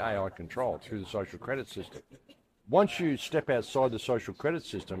 It'll all be AI controlled through the social credit system. Once you step outside the social credit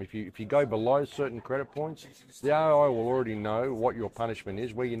system, if you go below certain credit points, the AI will already know what your punishment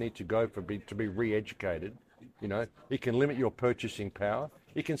is, where you need to go to be re-educated. You know, it can limit your purchasing power.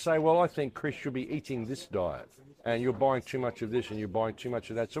 It can say, well, I think Chris should be eating this diet, and you're buying too much of this and you're buying too much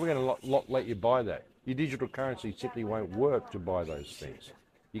of that, so we're going to let you buy that. Your digital currency simply won't work to buy those things.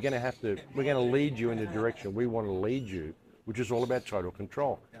 We're going to lead you in the direction we want to lead you, which is all about total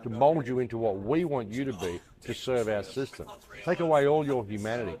control, to mold you into what we want you to be to serve our system. Take away all your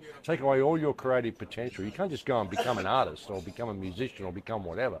humanity, take away all your creative potential. You can't just go and become an artist or become a musician or become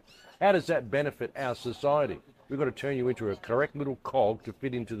whatever. How does that benefit our society? We've got to turn you into a correct little cog to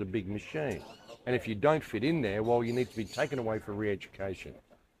fit into the big machine. And if you don't fit in there, well, you need to be taken away for re-education.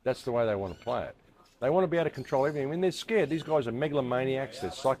 That's the way they want to play it. They want to be able to control everything. I mean, they're scared. These guys are megalomaniacs,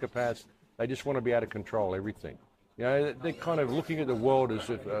 they're psychopaths. They just want to be able to control everything. You know, they're kind of looking at the world as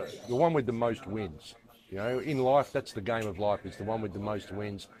if the one with the most wins. You know, in life, that's the game of life, is the one with the most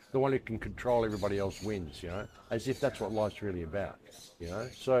wins. The one who can control everybody else wins, you know, as if that's what life's really about, you know.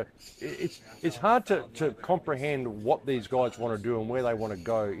 So it's hard to comprehend what these guys want to do and where they want to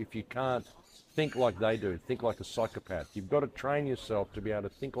go if you can't think like they do, think like a psychopath. You've got to train yourself to be able to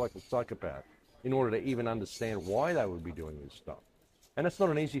think like a psychopath in order to even understand why they would be doing this stuff. And that's not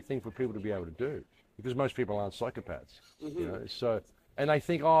an easy thing for people to be able to do, because most people aren't psychopaths, you know. So, and they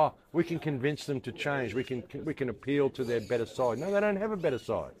think, oh, we can convince them to change. We can appeal to their better side. No, they don't have a better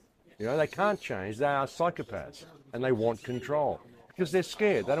side. You know, they can't change. They are psychopaths, and they want control because they're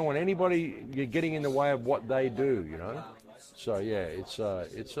scared. They don't want anybody getting in the way of what they do. You know. So yeah, it's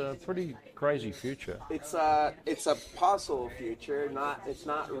a pretty crazy future. It's a possible future. It's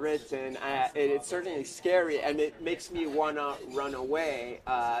not written. It's certainly scary, and it makes me wanna run away.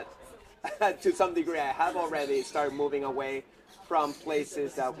 To some degree, I have already started moving away from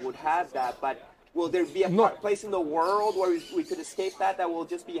places that would have that. But will there be a place in the world where we could escape that will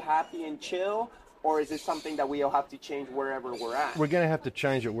just be happy and chill? Or is it something that we'll have to change wherever we're at? We're going to have to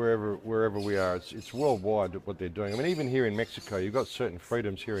change it wherever we are. It's worldwide what they're doing. I mean, even here in Mexico, you've got certain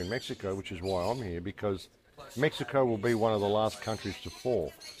freedoms here in Mexico, which is why I'm here, because Mexico will be one of the last countries to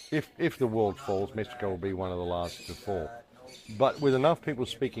fall. If the world falls, Mexico will be one of the last to fall. But with enough people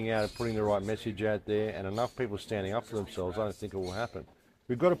speaking out and putting the right message out there and enough people standing up for themselves, I don't think it will happen.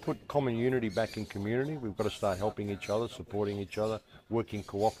 We've got to put common unity back in community. We've got to start helping each other, supporting each other, working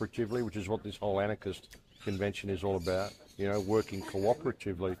cooperatively, which is what this whole anarchist convention is all about, you know, working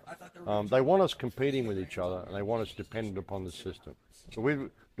cooperatively. They want us competing with each other, and they want us dependent upon the system. So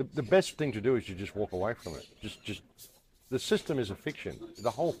the best thing to do is to just walk away from it. Just the system is a fiction.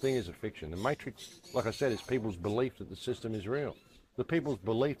 The whole thing is a fiction. The Matrix, like I said, is people's belief that the system is real. The people's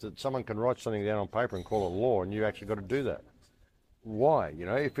belief that someone can write something down on paper and call it law, and you actually got to do that. Why? You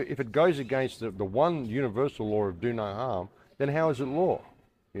know, if it goes against the one universal law of do no harm, then how is it law?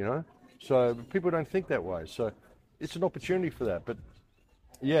 You know, so people don't think that way. So it's an opportunity for that. But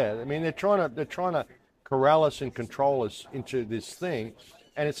yeah, I mean, they're trying to corral us and control us into this thing,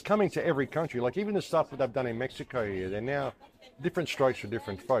 and it's coming to every country. Like even the stuff that they've done in Mexico here, they're now different strokes for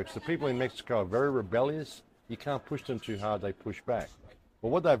different folks. The people in Mexico are very rebellious. You can't push them too hard; they push back. But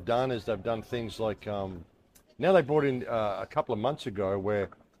what they've done is they've done things like. Now they brought in a couple of months ago where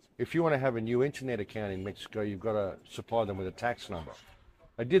if you want to have a new internet account in Mexico, you've got to supply them with a tax number.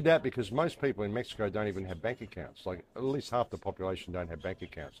 They did that because most people in Mexico don't even have bank accounts. Like at least half the population don't have bank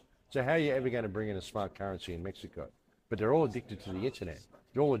accounts. So how are you ever going to bring in a smart currency in Mexico? But they're all addicted to the internet.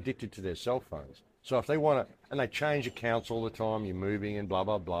 They're all addicted to their cell phones. So if they want to, and they change accounts all the time, you're moving and blah,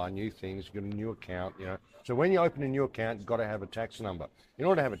 blah, blah, new things, you get a new account, you know. So when you open a new account, you've got to have a tax number. In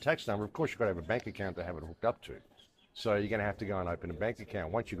order to have a tax number, of course, you've got to have a bank account to have it hooked up to. So you're going to have to go and open a bank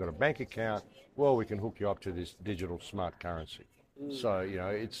account. Once you've got a bank account, well, we can hook you up to this digital smart currency. So, you know,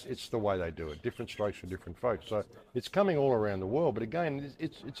 it's the way they do it. Different strokes for different folks. So it's coming all around the world. But again,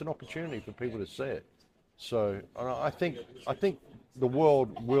 it's an opportunity for people to see it. So I think the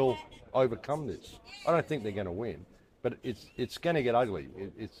world will overcome this. I don't think they're going to win, but it's going to get ugly.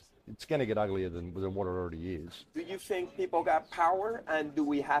 It's going to get uglier than what it already is. Do you think people got power, and do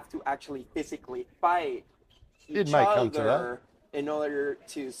we have to actually physically fight each other in order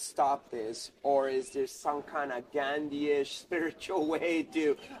to stop this? Or is there some kind of Gandhi-ish spiritual way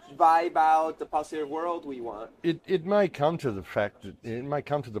to vibe out the positive world we want? It may come to the fact that it may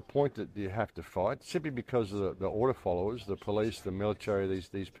come to the point that you have to fight simply because of the order followers, the police, the military,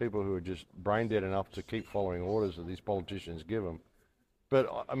 these people who are just brain dead enough to keep following orders that these politicians give them.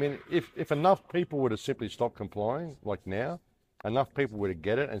 But I mean, if enough people were to simply stop complying, like now, enough people were to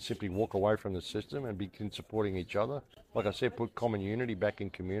get it and simply walk away from the system and begin supporting each other, like I said, put common unity back in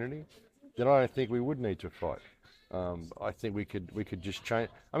community, then I don't think we would need to fight. I think we could just change.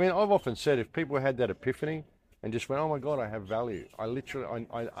 I mean, I've often said if people had that epiphany and just went, oh my God, I have value. I literally,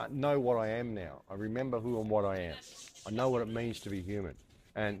 I know what I am now. I remember who and what I am. I know what it means to be human.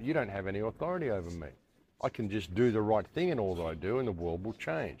 And you don't have any authority over me. I can just do the right thing in all that I do and the world will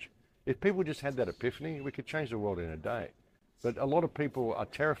change. If people just had that epiphany, we could change the world in a day. But a lot of people are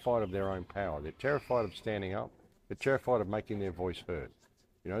terrified of their own power. They're terrified of standing up. They're terrified of making their voice heard.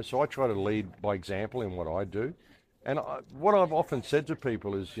 You know, so I try to lead by example in what I do. And what I've often said to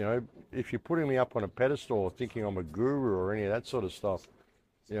people is, you know, if you're putting me up on a pedestal or thinking I'm a guru or any of that sort of stuff,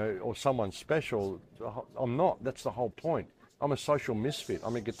 you know, or someone special, I'm not. That's the whole point. I'm a social misfit.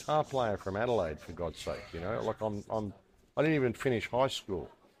 I'm a guitar player from Adelaide, for God's sake. You know, like I didn't even finish high school.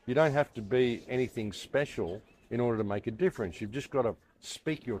 You don't have to be anything special in order to make a difference. You've just got to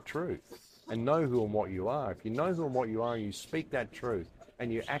speak your truth and know who and what you are. If you know who and what you are and you speak that truth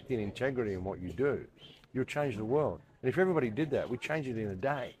and you act in integrity in what you do, you'll change the world. And if everybody did that, we'd change it in a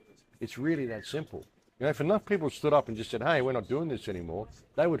day. It's really that simple. You know, if enough people stood up and just said, hey, we're not doing this anymore,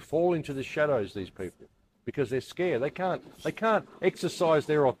 they would fall into the shadows, these people, because they're scared. They can't exercise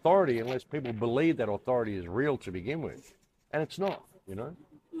their authority unless people believe that authority is real to begin with. And it's not, you know.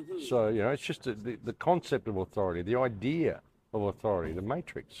 So, you know, it's just the concept of authority, the idea of authority, the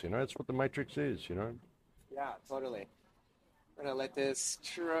matrix, you know, that's what the matrix is, you know. Yeah, totally. I'm gonna let this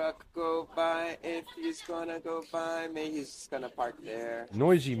truck go by if he's gonna go by. Maybe he's gonna park there.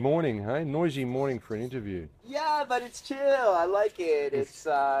 Noisy morning, hey? Noisy morning for an interview. Yeah, but it's chill. I like it. It's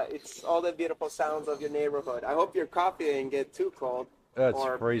all the beautiful sounds of your neighborhood. I hope your coffee didn't get too cold.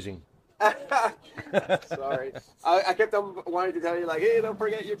 It's freezing. Sorry. I kept on wanting to tell you, like, hey, don't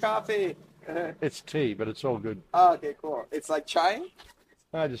forget your coffee. It's tea, but it's all good. Oh, okay, cool. It's like chai?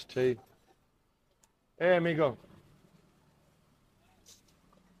 Just tea. Hey, amigo.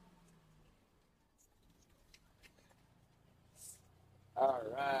 All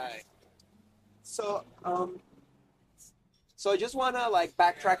right. So, so I just want to like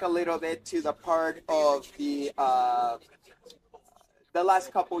backtrack a little bit to the part of the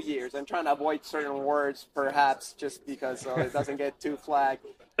last couple years. I'm trying to avoid certain words, perhaps, just because it doesn't get too flagged.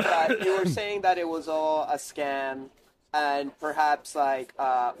 But you were saying that it was all a scam, and perhaps like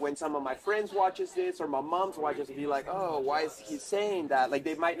when some of my friends watches this or my mom's watches, be like, oh, why is he saying that? Like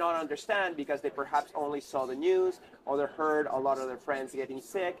they might not understand because they perhaps only saw the news or they heard a lot of their friends getting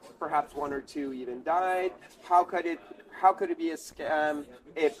sick. Perhaps one or two even died. How could it be a scam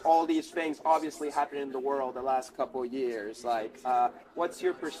if all these things obviously happened in the world the last couple of years? Like, what's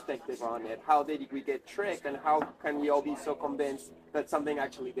your perspective on it? How did we get tricked, and how can we all be so convinced that something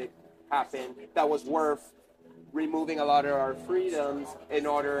actually did happen that was worth removing a lot of our freedoms in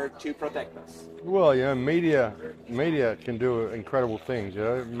order to protect us? Well, you know, media can do incredible things. You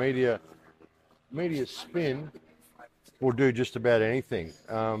know, media spin will do just about anything.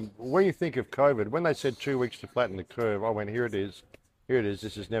 When you think of COVID, when they said 2 weeks to flatten the curve, I went, here it is,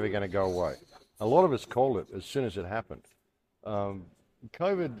 this is never going to go away. A lot of us called it as soon as it happened.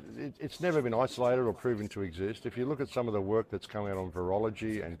 COVID, it's never been isolated or proven to exist. If you look at some of the work that's coming out on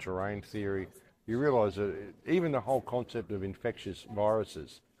virology and terrain theory, you realize that even the whole concept of infectious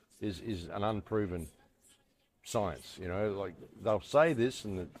viruses is an unproven science. You know, like they'll say this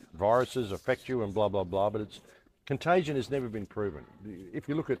and the viruses affect you and blah, blah, blah, but contagion has never been proven. If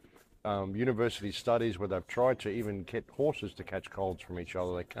you look at university studies where they've tried to even get horses to catch colds from each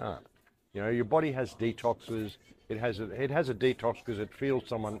other, they can't. You know, your body has detoxes. It has a detox because it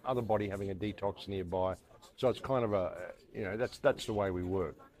feels other body having a detox nearby. So it's kind of that's the way we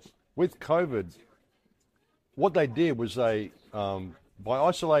work. With COVID, what they did was by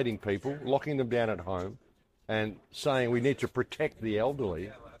isolating people, locking them down at home, and saying we need to protect the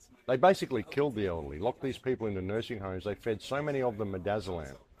elderly, they basically killed the elderly, locked these people into nursing homes. They fed so many of them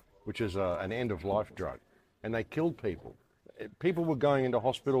midazolam, which is an end-of-life drug, and they killed people. People were going into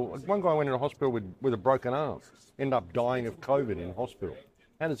hospital. One guy went into hospital with a broken arm, ended up dying of COVID in hospital.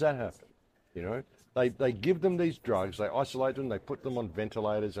 How does that happen? You know, they give them these drugs, they isolate them, they put them on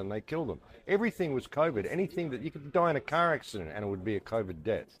ventilators, and they kill them. Everything was COVID. Anything that you could die in a car accident and it would be a COVID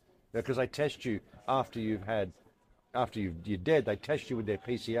death, because they test you after you're dead. They test you with their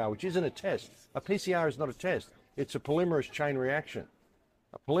PCR, which isn't a test. A PCR is not a test. It's a polymerase chain reaction.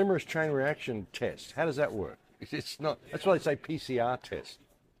 A polymerase chain reaction test. How does that work? It's not. That's why they say PCR test.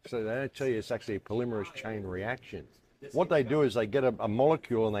 So they don't tell you it's actually a polymerase chain reaction. What they do is they get a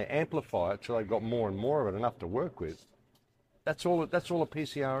molecule and they amplify it till they've got more and more of it, enough to work with. That's all a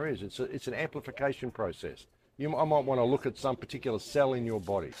PCR is. It's an amplification process. I might want to look at some particular cell in your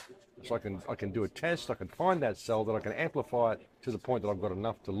body. So I can do a test, I can find that cell, that I can amplify it to the point that I've got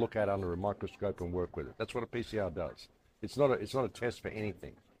enough to look at under a microscope and work with it. That's what a PCR does. It's not a test for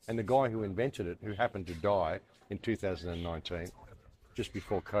anything. And the guy who invented it, who happened to die in 2019, just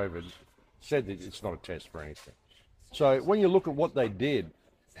before COVID, said that it's not a test for anything. So when you look at what they did,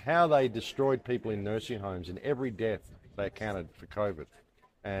 how they destroyed people in nursing homes, in every death they accounted for COVID,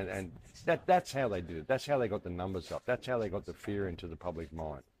 and that's how they did it. That's how they got the numbers up. That's how they got the fear into the public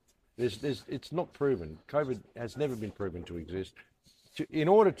mind. It's not proven. COVID has never been proven to exist. In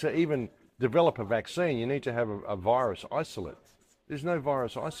order to even develop a vaccine, you need to have a virus isolate. There's no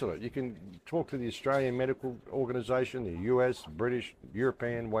virus isolate. You can talk to the Australian Medical Organization, the US, British,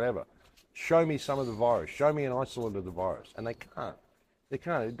 European, whatever. Show me some of the virus. Show me an isolate of the virus. And they can't. They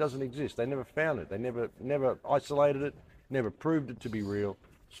can't. It doesn't exist. They never found it. They never isolated it, never proved it to be real.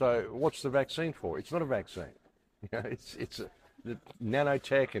 So what's the vaccine for? It's not a vaccine. You know, it's the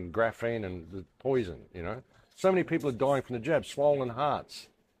nanotech and graphene and the poison, you know. So many people are dying from the jab, swollen hearts.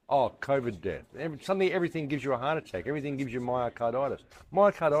 Oh, COVID death. Suddenly everything gives you a heart attack. Everything gives you myocarditis.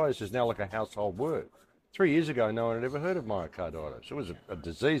 Myocarditis is now like a household word. 3 years ago, no one had ever heard of myocarditis. It was a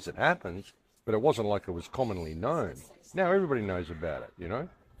disease that happens, but it wasn't like it was commonly known. Now everybody knows about it, you know.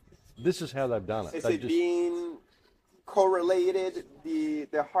 This is how they've done it. Is it being correlated,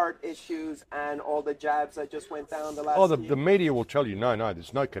 the heart issues and all the jabs that just went down the last year? The media will tell you, no,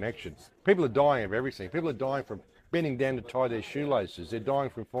 there's no connection. People are dying of everything. People are dying from bending down to tie their shoelaces. They're dying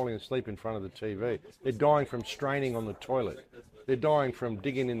from falling asleep in front of the TV. They're dying from straining on the toilet. They're dying from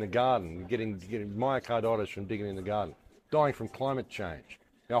digging in the garden, getting myocarditis from digging in the garden. Dying from climate change.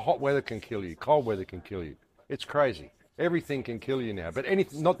 Now, hot weather can kill you. Cold weather can kill you. It's crazy. Everything can kill you now. But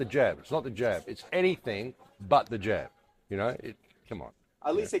anything, not the jab. It's not the jab. It's anything but the jab. You know, come on.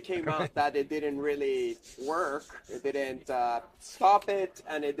 At least it came out that it didn't really work. It didn't stop it,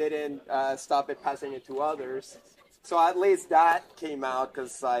 and it didn't stop it passing it to others. So at least that came out,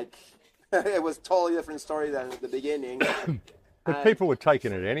 because like it was a totally different story than at the beginning. But people were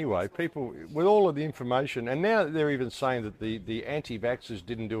taking it anyway. People, with all of the information, and now they're even saying that the anti-vaxxers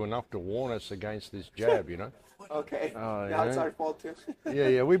didn't do enough to warn us against this jab, you know? Okay, now it's our fault too.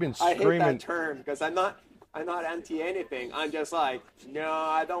 Yeah, we've been screaming. I hate that term, because I'm not anti anything. I'm just like, no,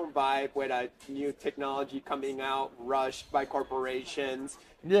 I don't vibe with a new technology coming out rushed by corporations.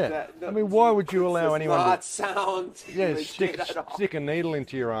 Yeah, I mean, why would you allow anyone not sound stick a needle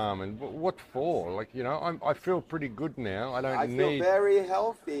into your arm, and what for? Like, you know, I feel pretty good now. I feel very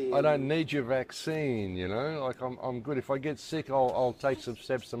healthy. I don't need your vaccine, you know. Like, I'm good. If I get sick, I'll take some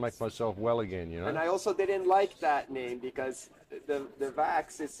steps to make myself well again, you know. And I also didn't like that name, because the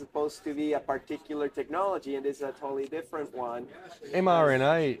vax is supposed to be a particular technology, and this is a totally different one.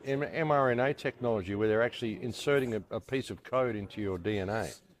 mRNA technology, where they're actually inserting a piece of code into your DNA.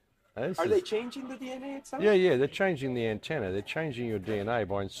 Are they changing the DNA itself? Yeah, they're changing the antenna. They're changing your DNA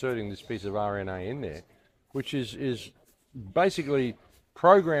by inserting this piece of RNA in there, which is basically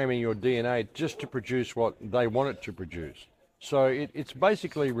programming your DNA just to produce what they want it to produce. So it's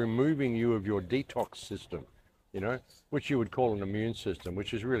basically removing you of your detox system, you know, which you would call an immune system,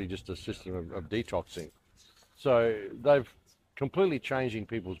 which is really just a system of detoxing. So they've completely changing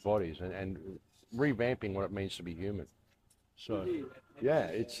people's bodies and revamping what it means to be human. So yeah,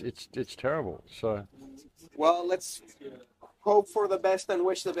 it's terrible. So, well, let's hope for the best and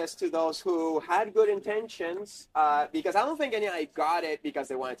wish the best to those who had good intentions, because I don't think anybody got it because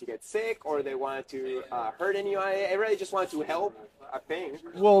they wanted to get sick or they wanted to hurt anyone. Everybody just wanted to help, I think.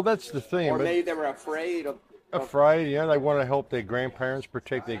 Well, that's the thing. Or maybe they were afraid of... You know, they want to help their grandparents,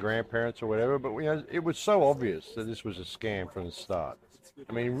 protect their grandparents or whatever. But, you know, it was so obvious that this was a scam from the start.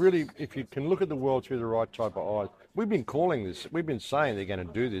 I mean, really, if you can look at the world through the right type of eyes, we've been calling this, we've been saying they're going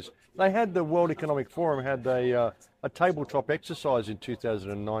to do this. They had the World Economic Forum had a tabletop exercise in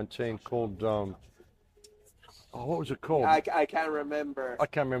 2019 called, what was it called? I can't remember. I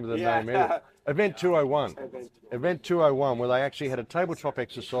can't remember the name either. Event 201. Event 201, where they actually had a tabletop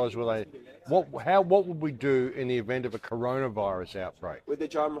exercise where what would we do in the event of a coronavirus outbreak? With the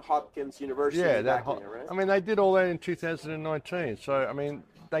Johns Hopkins University. Yeah, right? I mean, they did all that in 2019. So, I mean,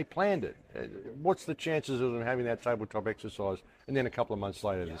 they planned it. What's the chances of them having that tabletop exercise and then a couple of months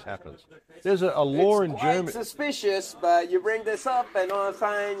later this happens? There's a law in Germany. It's suspicious, but you bring this up and all of a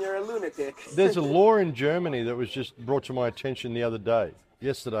sudden you're a lunatic. There's a law in Germany that was just brought to my attention the other day,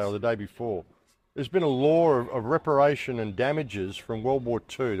 yesterday or the day before. There's been a law of reparation and damages from World War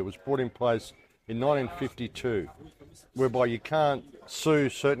II that was put in place in 1952, whereby you can't sue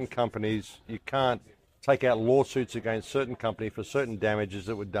certain companies, you can't take out lawsuits against certain companies for certain damages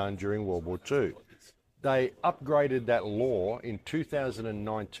that were done during World War II. They upgraded that law in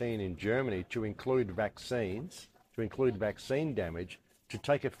 2019 in Germany to include vaccines to include vaccine damage to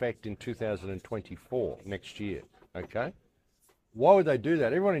take effect in 2024, next year, okay? Why would they do that?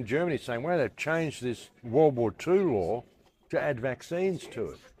 Everyone in Germany is saying, well, they've changed this World War II law to add vaccines to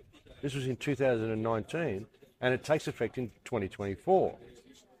it. This was in 2019, and it takes effect in 2024.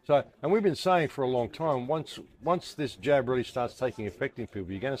 So, and we've been saying for a long time, once this jab really starts taking effect in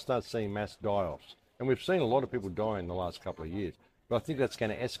people, you're going to start seeing mass die-offs. And we've seen a lot of people die in the last couple of years. But I think that's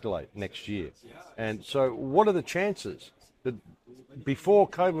going to escalate next year. And so what are the chances that before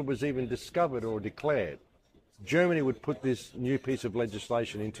COVID was even discovered or declared, Germany would put this new piece of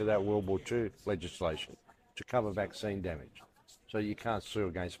legislation into that World War II legislation to cover vaccine damage? So you can't sue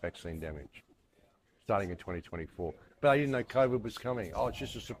against vaccine damage starting in 2024. But I didn't know COVID was coming. Oh, it's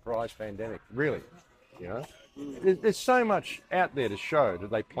just a surprise pandemic. Really? You know? There's so much out there to show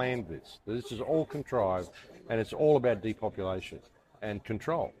that they planned this. That this is all contrived, and it's all about depopulation and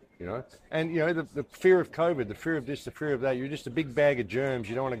control, you know? And, you know, the fear of COVID, the fear of this, the fear of that, you're just a big bag of germs.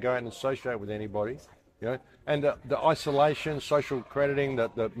 You don't want to go out and associate with anybody, you know? And the isolation, social crediting,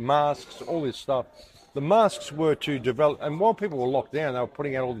 the masks, all this stuff. The masks were to develop, and while people were locked down, they were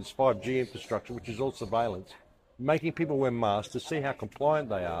putting out all this 5G infrastructure, which is all surveillance, making people wear masks to see how compliant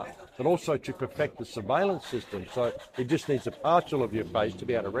they are, but also to perfect the surveillance system. So it just needs a partial of your face to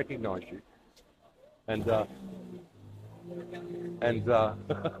be able to recognise you. And Do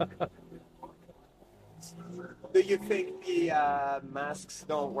you think the masks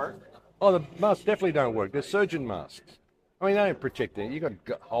don't work? oh, the masks definitely don't work. They're surgeon masks. I mean, they don't protect it. You've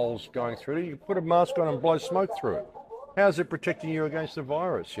got holes going through it. You put a mask on and blow smoke through it. How's it protecting you against the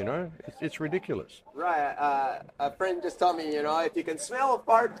virus, you know? It's ridiculous. Right. A friend just told me, you know, if you can smell a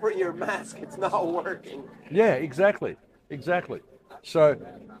fart through your mask, it's not working. Yeah, exactly. So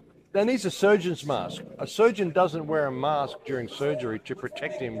then needs a surgeon's mask. A surgeon doesn't wear a mask during surgery to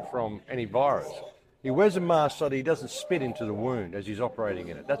protect him from any virus. He wears a mask so that he doesn't spit into the wound as he's operating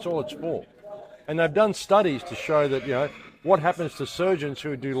in it. That's all it's for. And they've done studies to show that, you know, what happens to surgeons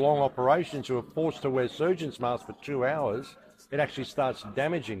who do long operations who are forced to wear surgeon's masks for 2 hours, it actually starts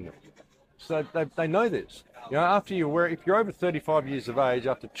damaging them. So they know this. You know, after you wear, if you're over 35 years of age,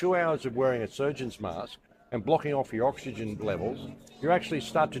 after 2 hours of wearing a surgeon's mask and blocking off your oxygen levels, you actually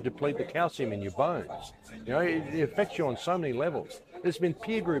start to deplete the calcium in your bones. You know, it affects you on so many levels. There's been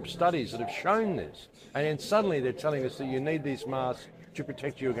peer group studies that have shown this. And then suddenly they're telling us that you need these masks to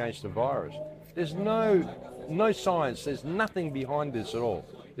protect you against the virus. There's no science, there's nothing behind this at all.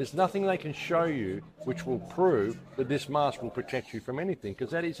 There's nothing they can show you which will prove that this mask will protect you from anything,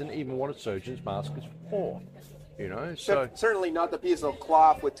 because that isn't even what a surgeon's mask is for, you know? So certainly not the piece of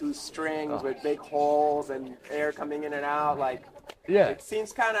cloth with 2 strings with big holes and air coming in and out. Like, yeah, it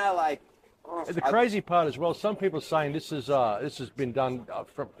seems kind of like. The crazy part as well, some people are saying this has been done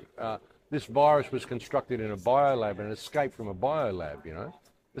from this virus was constructed in a biolab and escaped from a biolab, you know?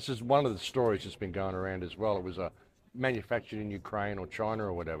 This is one of the stories that's been going around as well. It was manufactured in Ukraine or China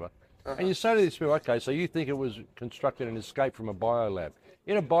or whatever. And you say to these people, okay, so you think it was constructed and escaped from a biolab.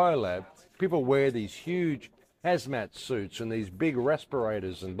 In a biolab, people wear these huge hazmat suits and these big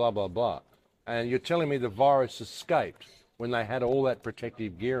respirators and blah, blah, blah. And you're telling me the virus escaped when they had all that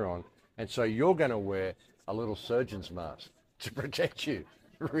protective gear on. And so you're going to wear a little surgeon's mask to protect you,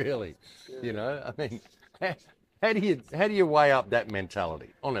 really. You know, I mean, how do you weigh up that mentality,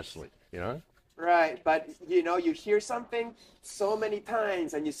 honestly, you know? Right, but, you know, you hear something so many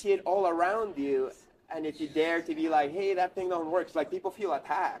times and you see it all around you, and if you dare to be like, hey, that thing don't work, it's like people feel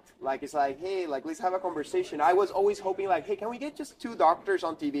attacked. Like, it's like, hey, like, let's have a conversation. I was always hoping, like, hey, can we get just 2 doctors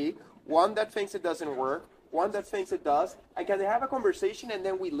on TV? One that thinks it doesn't work, one that thinks it does, and can they have a conversation and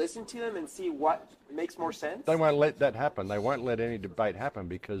then we listen to them and see what makes more sense? They won't let that happen. They won't let any debate happen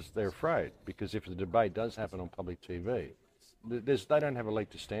because they're afraid. Because if the debate does happen on public TV, they don't have a leg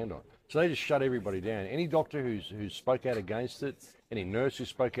to stand on. So they just shut everybody down. Any doctor who spoke out against it, any nurse who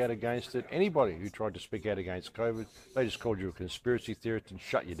spoke out against it, anybody who tried to speak out against COVID, they just called you a conspiracy theorist and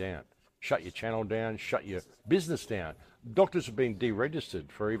shut you down. Shut your channel down, shut your business down. Doctors have been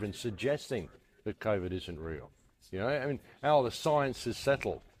deregistered for even suggesting that COVID isn't real. You know, I mean, the science is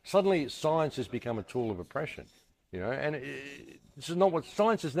settled. Suddenly science has become a tool of oppression, you know, and this is not what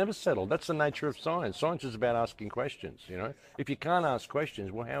science has never settled. That's the nature of science. Science is about asking questions, you know. If you can't ask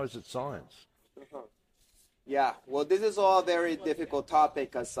questions, well, how is it science? Yeah, well, this is all a very difficult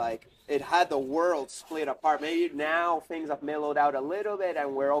topic because, like, it had the world split apart. Maybe now things have mellowed out a little bit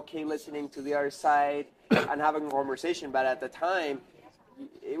and we're okay listening to the other side and having a conversation. But at the time,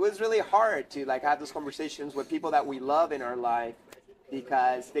 it was really hard to, like, have those conversations with people that we love in our life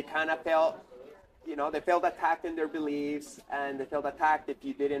because they kind of felt, you know, they felt attacked in their beliefs and they felt attacked if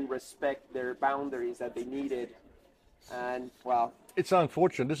you didn't respect their boundaries that they needed And well, It's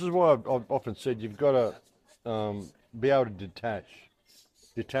unfortunate. This is why I've often said you've got to be able to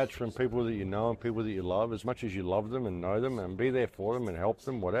detach from people that you know and people that you love as much as you love them and know them and be there for them and help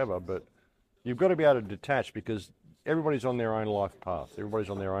them, whatever. But you've got to be able to detach because everybody's on their own life path. Everybody's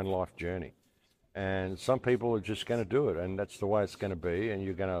on their own life journey. And some people are just going to do it, and that's the way it's going to be, and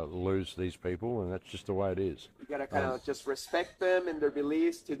you're going to lose these people, and that's just the way it is. you gotta kind of just respect them and their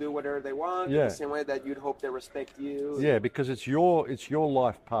beliefs to do whatever they want, in Yeah. the same way that you'd hope they respect you. Yeah, because it's your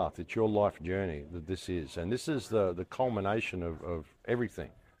life path, it's your life journey that this is, and this is the culmination of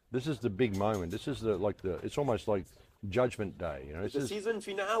everything. This is the big moment. This is it's almost like Judgment Day, you know. The season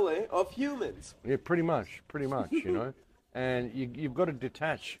finale of humans. Yeah, pretty much, you know. And you've got to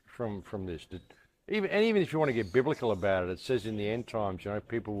detach from this. Even if you want to get biblical about it, it says in the end times, you know,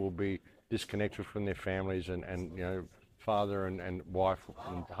 people will be disconnected from their families and you know, father and wife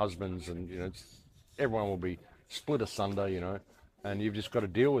and husbands and, you know, everyone will be split asunder, you know. And you've just got to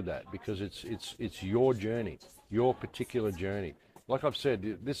deal with that because it's your journey, your particular journey. Like I've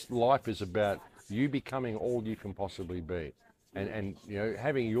said, this life is about you becoming all you can possibly be and you know,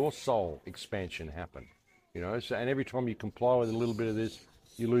 having your soul expansion happen. You know, so, and every time you comply with a little bit of this,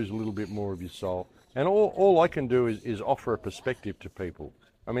 you lose a little bit more of your soul. And all I can do is offer a perspective to people.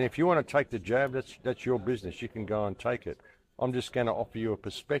 I mean, if you want to take the jab, that's your business. You can go and take it. I'm just going to offer you a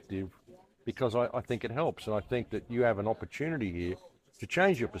perspective because I think it helps. And I think that you have an opportunity here to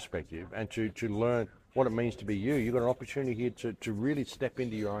change your perspective and to learn what it means to be you. You've got an opportunity here to really step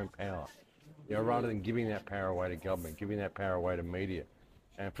into your own power, you know, rather than giving that power away to government, giving that power away to media.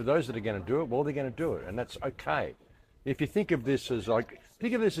 And for those that are going to do it, well, they're going to do it, and that's okay. If you think of this as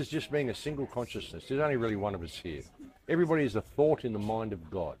just being a single consciousness, there's only really one of us here. Everybody is a thought in the mind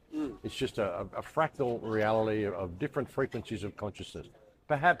of God. It's just a fractal reality of different frequencies of consciousness.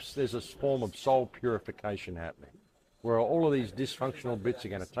 Perhaps there's a form of soul purification happening, where all of these dysfunctional bits are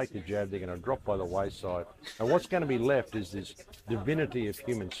going to take the jab, they're going to drop by the wayside, and what's going to be left is this divinity of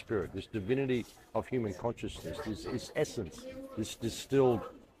human spirit, this divinity of human consciousness, this essence, this distilled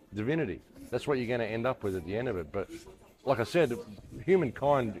divinity. That's what you're going to end up with at the end of it. But like I said,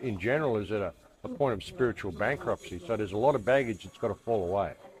 humankind in general is at a point of spiritual bankruptcy, so there's a lot of baggage that's got to fall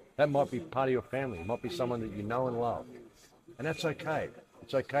away. That might be part of your family, it might be someone that you know and love, and that's okay.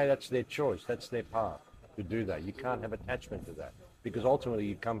 It's okay, that's their choice, that's their path to do that. You can't have attachment to that because ultimately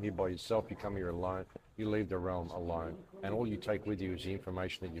you come here by yourself, you come here alone, you leave the realm alone, and all you take with you is the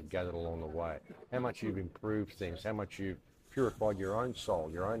information that you've gathered along the way. How much you've improved things, how much you've purified your own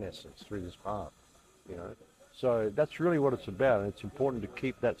soul, your own essence through this path, you know. So that's really what it's about, and it's important to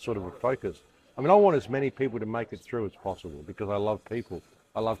keep that sort of a focus. I mean, I want as many people to make it through as possible because I love people,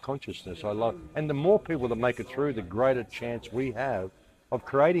 I love consciousness, and the more people that make it through, the greater chance we have of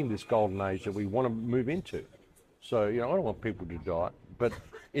creating this golden age that we want to move into. So, you know, I don't want people to die, but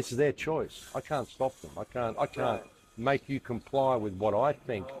it's their choice. I can't stop them. I can't make you comply with what I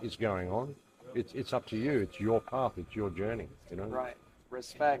think is going on. It's up to you. It's your path. It's your journey, you know? Right.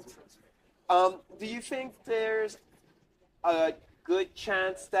 Respect. Do you think there's a good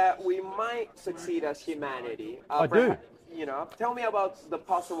chance that we might succeed as humanity? I do. You know, tell me about the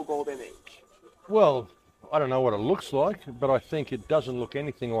possible golden age. Well, I don't know what it looks like, but I think it doesn't look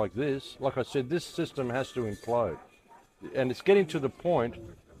anything like this. Like I said, this system has to implode. And it's getting to the point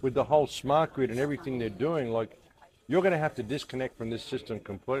with the whole smart grid and everything they're doing, like you're going to have to disconnect from this system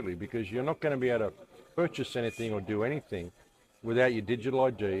completely because you're not going to be able to purchase anything or do anything without your digital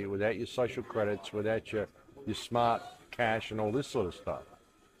ID, without your social credits, without your smart cash and all this sort of stuff.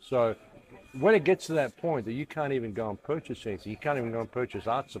 So when it gets to that point that you can't even go and purchase anything, you can't even go and purchase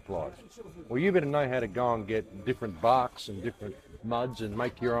art supplies, well, you better know how to go and get different barks and different muds and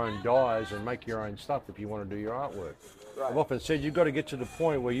make your own dyes and make your own stuff if you want to do your artwork. Right. I've often said you've got to get to the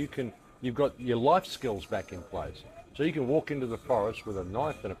point where you've got your life skills back in place. So you can walk into the forest with a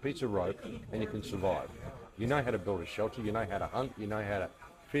knife and a piece of rope and you can survive. You know how to build a shelter, you know how to hunt, you know how to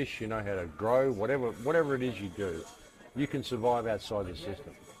fish, you know how to grow, whatever it is you do, you can survive outside the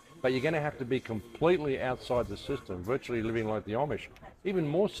system. But you're going to have to be completely outside the system, virtually living like the Amish, even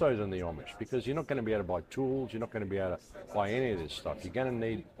more so than the Amish, because you're not going to be able to buy tools, you're not going to be able to buy any of this stuff. You're going to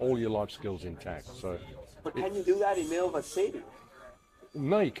need all your life skills intact. But can you do that in the middle of a city?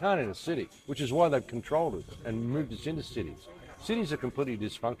 No, you can't in a city, which is why they've controlled it and moved us into cities. Cities are completely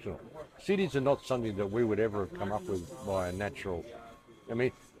dysfunctional. Cities are not something that we would ever have come up with by a natural... I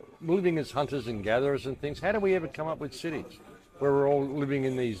mean, living as hunters and gatherers and things, how do we ever come up with cities where we're all living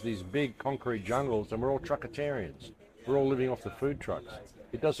in these big concrete jungles and we're all truckatarians? We're all living off the food trucks.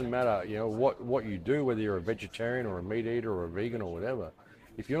 It doesn't matter, you know, what you do, whether you're a vegetarian or a meat eater or a vegan or whatever.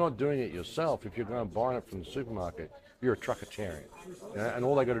 If you're not doing it yourself, if you're going buying it from the supermarket, you're a truckitarian. You know? And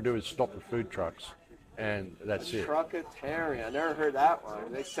all they got to do is stop the food trucks, and that's it. Truckitarian. I never heard that one.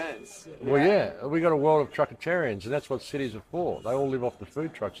 It makes sense. Well, yeah, we got a world of truckitarians, and that's what cities are for. They all live off the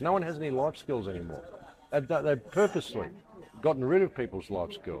food trucks. No one has any life skills anymore. They've purposely gotten rid of people's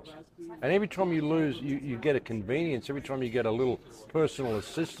life skills. And every time you lose, you get a convenience. Every time you get a little personal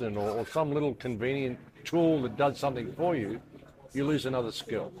assistant or some little convenient tool that does something for you, you lose another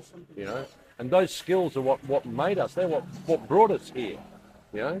skill, you know. And those skills are what made us. They're what brought us here,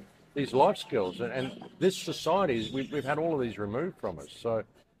 you know, these life skills. And this society, we've had all of these removed from us. So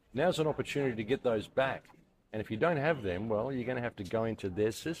now's an opportunity to get those back. And if you don't have them, well, you're going to have to go into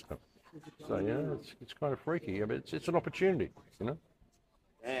their system. So, yeah, it's kind of freaky. I mean, it's an opportunity, you know.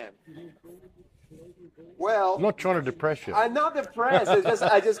 Damn. Well, I'm not trying to depress you. I'm not depressed.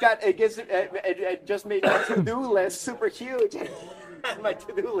 It just made my to-do list super huge. My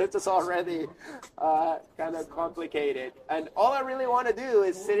to-do list is already kind of complicated. And all I really want to do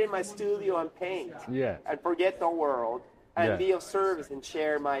is sit in my studio and paint. Yeah. And forget the world and Yeah. be of service and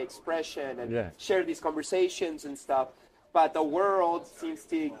share my expression and Yeah. share these conversations and stuff. But the world seems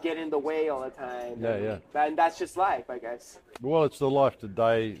to get in the way all the time. Yeah. And that's just life, I guess. Well, it's the life that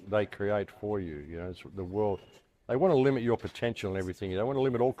they create for you. You know, it's the world. They want to limit your potential and everything. They want to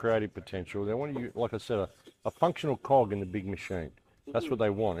limit all creative potential. They want you, like I said, a functional cog in the big machine. That's what they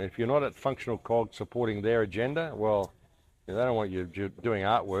want. And if you're not a functional cog supporting their agenda, well, you know, they don't want you doing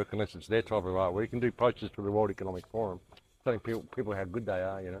artwork unless it's their type of artwork. You can do posters for the World Economic Forum, telling people how good they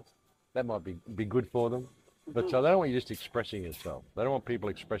are. You know, that might be good for them. But so they don't want you just expressing yourself. They don't want people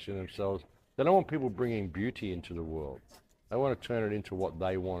expressing themselves. They don't want people bringing beauty into the world. They want to turn it into what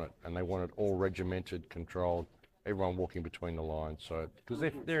they want it, and they want it all regimented, controlled, everyone walking between the lines. So,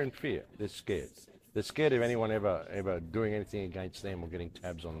 because they're in fear, they're scared. They're scared of anyone ever doing anything against them or getting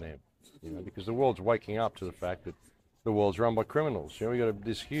tabs on them. You know, because the world's waking up to the fact that the world's run by criminals. You know, we got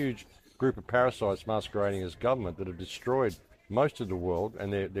this huge group of parasites masquerading as government that have destroyed most of the world,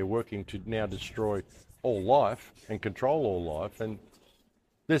 and they're working to now destroy all life and control all life, and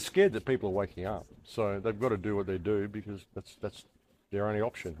they're scared that people are waking up. So they've got to do what they do because that's their only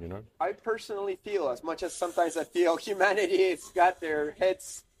option, you know. I personally feel, as much as sometimes I feel humanity has got their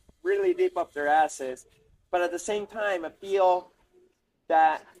heads really deep up their asses, but at the same time, I feel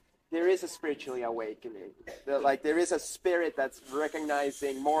that there is a spiritually awakening. Like there is a spirit that's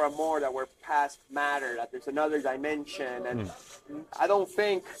recognizing more and more that we're past matter, that there's another dimension, and I don't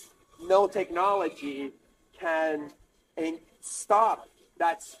think no technology can stop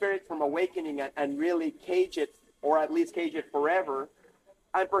that spirit from awakening and really cage it, or at least cage it forever.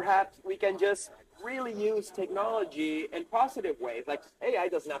 And perhaps we can just really use technology in positive ways. Like AI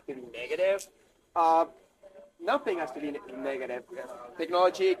doesn't have to be negative. Nothing has to be negative.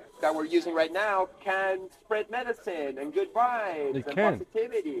 Technology that we're using right now can spread medicine and good vibes and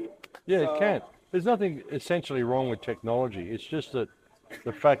positivity. Yeah, it can. There's nothing essentially wrong with technology. It's just that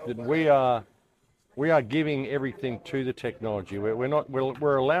the fact that we are giving everything to the technology.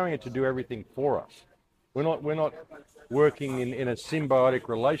 We're allowing it to do everything for us. We're not working in a symbiotic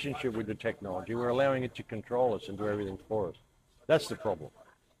relationship with the technology. We're allowing it to control us and do everything for us. That's the problem.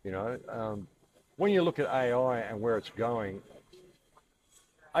 You know, when you look at AI and where it's going,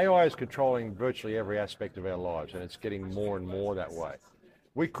 AI is controlling virtually every aspect of our lives, and it's getting more and more that way.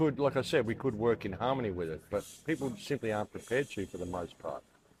 We could, like I said, we could work in harmony with it, but people simply aren't prepared to for the most part.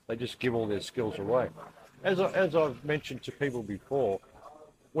 They just give all their skills away. As I've mentioned to people before,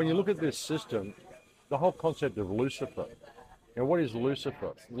 when you look at this system, the whole concept of Lucifer, you know, what is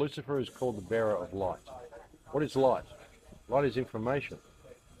Lucifer? Lucifer is called the bearer of light. What is light? Light is information.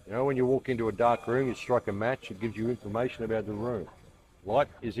 You know, when you walk into a dark room, you strike a match, it gives you information about the room. Light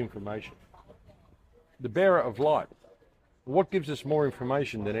is information. The bearer of light. What gives us more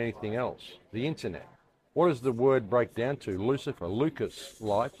information than anything else? The internet. What does the word break down to? Lucifer, Lucas,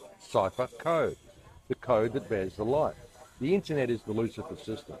 light, cipher, code. The code that bears the light. The internet is the Lucifer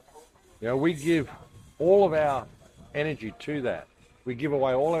system. You know, we give all of our energy to that. We give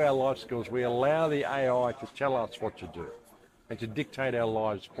away all of our life skills. We allow the AI to tell us what to do and to dictate our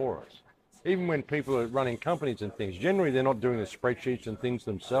lives for us. Even when people are running companies and things, generally they're not doing the spreadsheets and things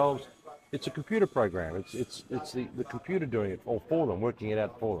themselves. It's a computer program. It's the computer doing it all for them, working it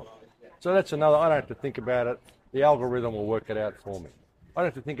out for them. So that's another, I don't have to think about it. The algorithm will work it out for me. I don't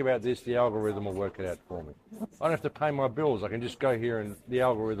have to think about this, the algorithm will work it out for me. I don't have to pay my bills. I can just go here and the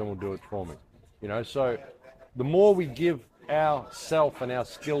algorithm will do it for me. You know, so the more we give ourself and our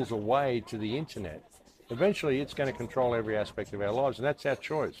skills away to the internet, eventually it's going to control every aspect of our lives, and that's our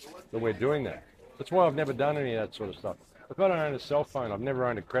choice that we're doing that. That's why I've never done any of that sort of stuff. Look, I don't own a cell phone. I've never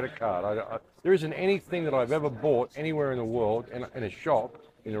owned a credit card. There isn't anything that I've ever bought anywhere in the world, in a shop,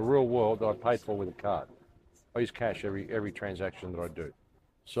 in the real world, that I paid for with a card. I use cash every transaction that I do.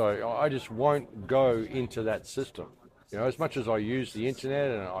 So I just won't go into that system. You know, as much as I use the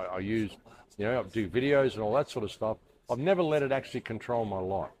internet and I use, you know, I do videos and all that sort of stuff, I've never let it actually control my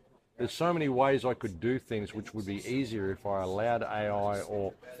life. There's so many ways I could do things which would be easier if I allowed AI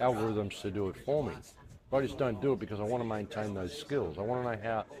or algorithms to do it for me. But I just don't do it because I want to maintain those skills. I want to know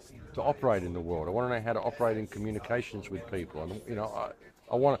how to operate in the world. I want to know how to operate in communications with people. And, you know,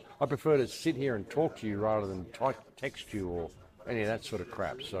 I prefer to sit here and talk to you rather than text you or any of that sort of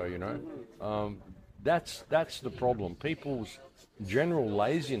crap. So, you know, that's the problem. People's general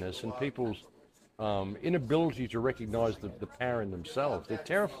laziness and people's inability to recognize the power in themselves. They're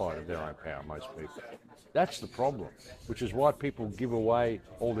terrified of their own power, most people. That's the problem, which is why people give away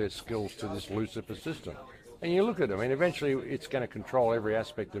all their skills to this Lucifer system. And you look at it, I mean, eventually it's going to control every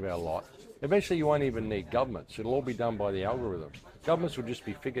aspect of our life. Eventually you won't even need governments. It'll all be done by the algorithms. Governments will just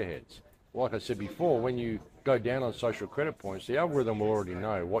be figureheads. Like I said before, when you go down on social credit points, the algorithm will already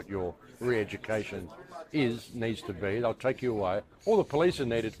know what your re-education needs to be. They'll take you away. All the police are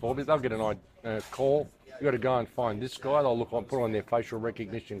needed for it. They'll get a call. You've got to go and find this guy. They'll put on their facial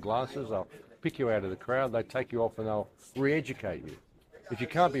recognition glasses. They'll pick you out of the crowd. They take you off and they'll re-educate you. If you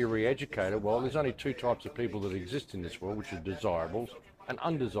can't be re-educated, well, there's only two types of people that exist in this world, which are desirables and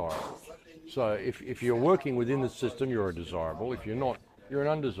undesirables. So if you're working within the system, you're a desirable. If you're not, you're an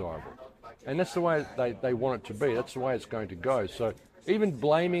undesirable. And that's the way they want it to be. That's the way it's going to go. So even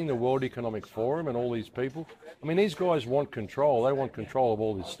blaming the World Economic Forum and all these people, I mean, these guys want control. They want control of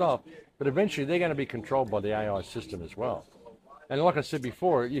all this stuff. But eventually they're going to be controlled by the AI system as well. And like I said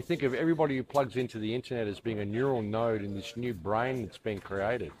before, you think of everybody who plugs into the internet as being a neural node in this new brain that's being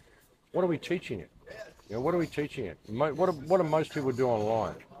created. What are we teaching it? You know, what are we teaching it? What do most people do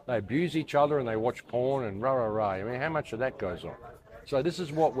online? They abuse each other and they watch porn and rah, rah, rah. I mean, how much of that goes on? So this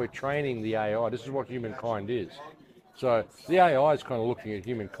is what we're training the AI. This is what humankind is. So the AI is kind of looking at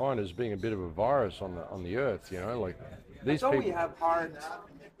humankind as being a bit of a virus on the earth, you know, like these so people. We have heart.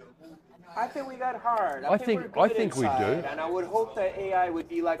 I think we got hard. I think we do. And I would hope that AI would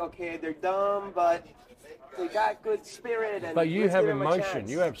be like, okay, they're dumb, but they got good spirit. And but you have emotion,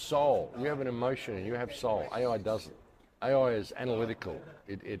 you have soul, you have an emotion, and you have soul. AI doesn't. AI is analytical.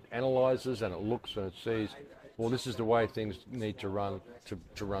 It analyzes and it looks and it sees, well, this is the way things need to run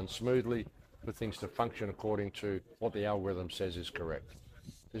to run smoothly, for things to function according to what the algorithm says is correct.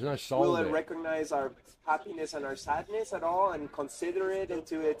 There's no soul Will there. it recognize our happiness and our sadness at all and consider it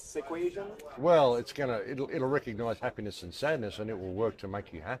into its equation? Well, it'll recognize happiness and sadness, and it will work to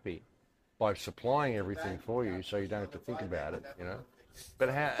make you happy by supplying everything for you, so you don't have to think about it, you know. But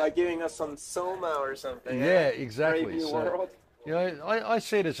how? By giving us some soma or something. Yeah, exactly. Brave New So, World. you know, I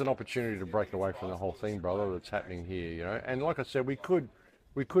see it as an opportunity to break away from the whole thing, brother, that's happening here, you know. And like I said, we could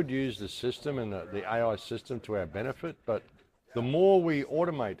use the system and the AI system to our benefit, but the more we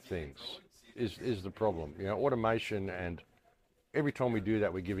automate things is the problem. You know, automation, and every time we do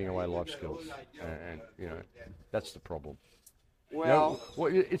that, we're giving away life skills, and you know, that's the problem. Well,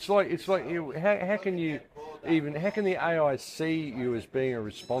 you know, it's like how can the AI see you as being a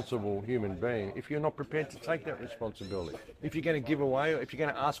responsible human being if you're not prepared to take that responsibility? If you're going to give away, if you're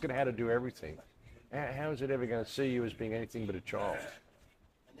going to ask it how to do everything, how is it ever going to see you as being anything but a child?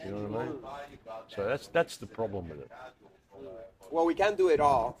 You know what I mean? So that's the problem with it. well, we can't do it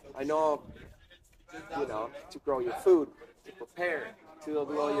all. I know, you know, to grow your food, to prepare, to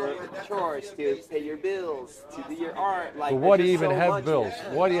do all your chores, to pay your bills, to do your art. Like, But why do you there's even so have much bills?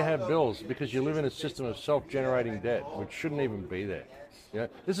 there. Why do you have bills? Because you live in a system of self-generating debt, which shouldn't even be there. You know,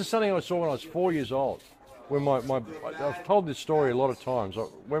 this is something I saw when I was 4 years old. When I've told this story a lot of times.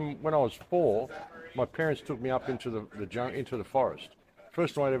 When I was 4, my parents took me up into the forest.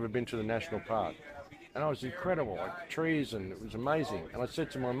 First time I'd ever been to the national park. And it was incredible, like trees, and it was amazing. And I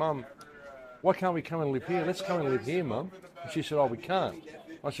said to my mum, why can't we come and live here? Let's come and live here, Mum. And she said, oh, we can't.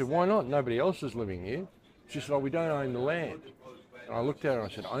 I said, why not? Nobody else is living here. She said, oh, we don't own the land. And I looked at her and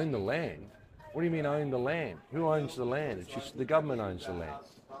I said, own the land? What do you mean own the land? Who owns the land? And she said, the government owns the land.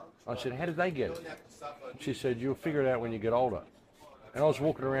 I said, how did they get it? She said, you'll figure it out when you get older. And I was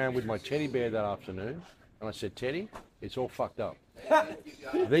walking around with my teddy bear that afternoon, and I said, Teddy, it's all fucked up.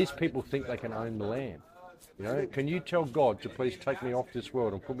 These people think they can own the land. You know, can you tell God to please take me off this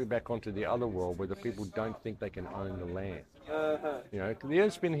world and put me back onto the other world where the people don't think they can own the land? You know, the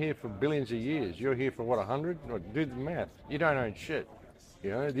Earth's been here for billions of years. You're here for what, 100? Do the math. You don't own shit. You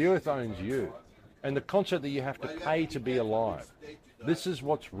know, the Earth owns you. And the concept that you have to pay to be alive. This is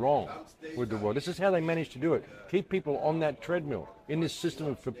what's wrong with the world. This is how they manage to do it. Keep people on that treadmill in this system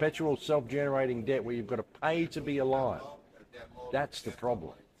of perpetual self-generating debt where you've got to pay to be alive. That's the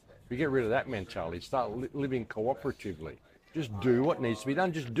problem. If you get rid of that mentality, start living cooperatively. Just do what needs to be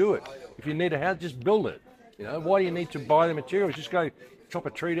done. Just do it. If you need a house, just build it. You know, why do you need to buy the materials? Just go chop a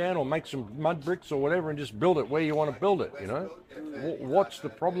tree down or make some mud bricks or whatever and just build it where you want to build it, you know? What's the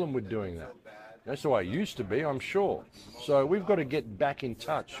problem with doing that? That's the way it used to be, I'm sure. So we've got to get back in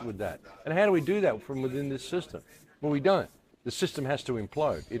touch with that. And how do we do that from within this system? Well, we don't. The system has to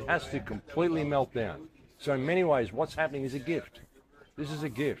implode. It has to completely melt down. So in many ways, what's happening is a gift. This is a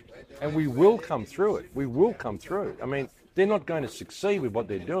gift. And we will come through it. We will come through it. I mean, they're not going to succeed with what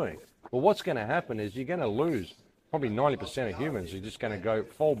they're doing. But what's going to happen is you're going to lose probably 90% of humans are just going to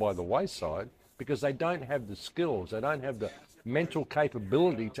fall by the wayside because they don't have the skills. They don't have the mental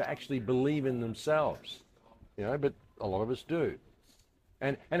capability to actually believe in themselves, you know, but a lot of us do.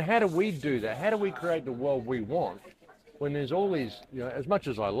 And how do we do that? How do we create the world we want when there's all these, you know, as much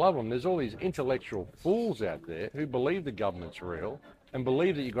as I love them, there's all these intellectual fools out there who believe the government's real and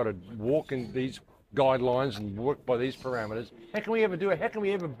believe that you've got to walk in these guidelines and work by these parameters. How can we ever do it? How can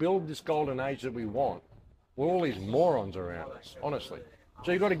we ever build this golden age that we want with all these morons around us, honestly?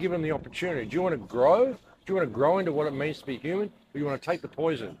 So you've got to give them the opportunity. Do you want to grow? Do you want to grow into what it means to be human, or you want to take the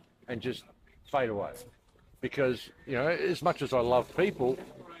poison and just fade away? Because, you know, as much as I love people,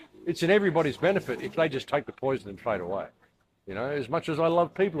 it's in everybody's benefit if they just take the poison and fade away. You know, as much as I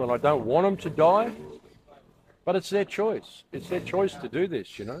love people and I don't want them to die, but it's their choice. It's their choice to do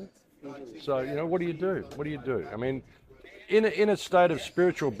this, you know. So, you know, what do you do? What do you do? I mean, in a state of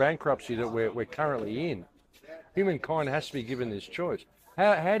spiritual bankruptcy that we're currently in, humankind has to be given this choice.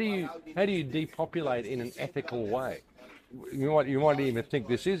 How do you depopulate in an ethical way? You might even think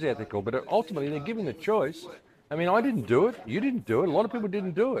this is ethical, but ultimately they're given the choice. I mean, I didn't do it. You didn't do it. A lot of people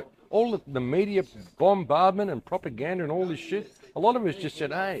didn't do it. All the media bombardment and propaganda and all this shit. A lot of us just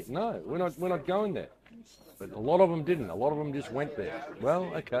said, "Hey, no, we're not going there." But a lot of them didn't. A lot of them just went there. Well,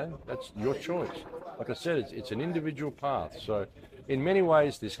 okay, that's your choice. Like I said, it's an individual path. So, in many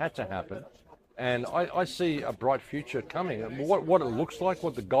ways, this had to happen. And I see a bright future coming. What it looks like,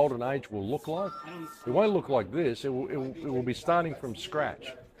 what the golden age will look like, it won't look like this. It will be starting from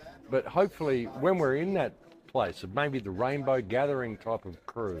scratch. But hopefully, when we're in that place of maybe the rainbow gathering type of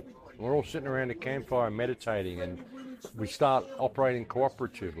crew, we're all sitting around a campfire meditating, and we start operating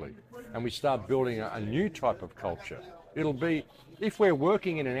cooperatively, and we start building a new type of culture. It'll be, if we're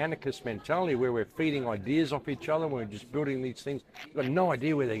working in an anarchist mentality where we're feeding ideas off each other, we're just building these things, we've got no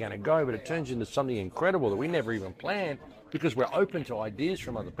idea where they're going to go, but it turns into something incredible that we never even planned because we're open to ideas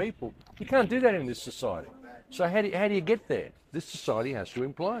from other people. You can't do that in this society. So how do you get there? This society has to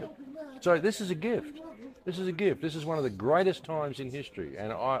implode. So this is a gift. This is a gift. This is one of the greatest times in history,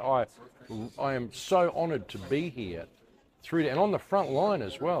 and I am so honoured to be here and on the front line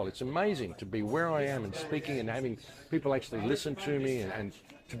as well. It's amazing to be where I am and speaking and having people actually listen to me and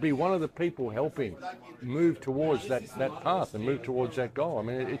to be one of the people helping move towards that path and move towards that goal. I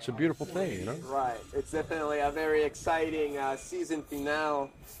mean, it's a beautiful thing, you know? Right. It's definitely a very exciting season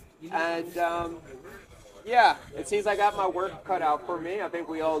finale. And yeah, it seems I got my work cut out for me. I think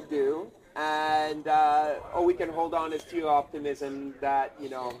we all do. And all we can hold on is to optimism that, you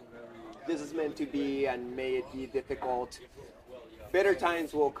know, this is meant to be, and may it be difficult. Better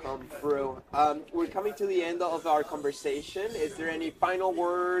times will come through. We're coming to the end of our conversation. Is there any final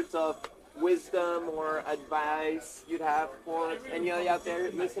words of wisdom or advice you'd have for anybody out there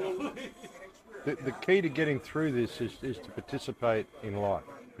listening? The key to getting through this is to participate in life,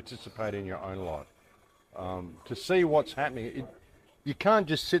 participate in your own life, to see what's happening. You can't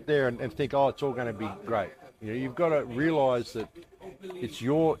just sit there and think, oh, it's all going to be great. You know, you've got to realise that it's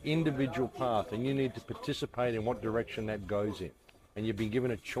your individual path, and you need to participate in what direction that goes in. And you've been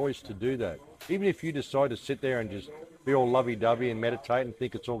given a choice to do that. Even if you decide to sit there and just be all lovey-dovey and meditate and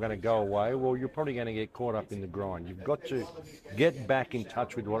think it's all going to go away, well, you're probably going to get caught up in the grind. You've got to get back in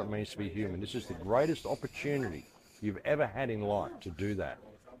touch with what it means to be human. This is the greatest opportunity you've ever had in life to do that.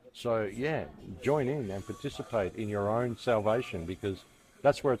 So, yeah, join in and participate in your own salvation, because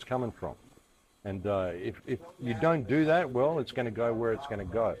that's where it's coming from. And if you don't do that, well, it's going to go where it's going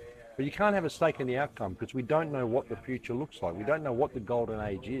to go. But you can't have a stake in the outcome, because we don't know what the future looks like. We don't know what the golden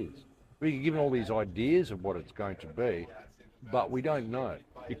age is. We can give all these ideas of what it's going to be, but we don't know.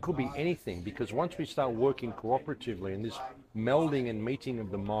 It could be anything, because once we start working cooperatively and this melding and meeting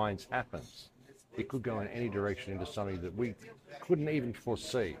of the minds happens, it could go in any direction into something that we couldn't even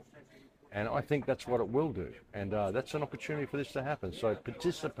foresee. And I think that's what it will do. And that's an opportunity for this to happen. So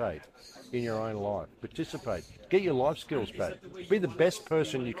participate in your own life. Participate. Get your life skills back. Be the best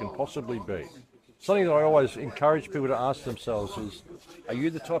person you can possibly be. Something that I always encourage people to ask themselves is, are you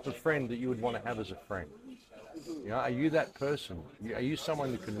the type of friend that you would want to have as a friend? You know, are you that person? Are you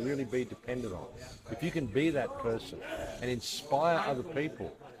someone you can really be dependent on? If you can be that person and inspire other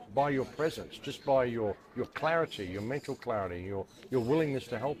people by your presence, just by your clarity, your mental clarity, your willingness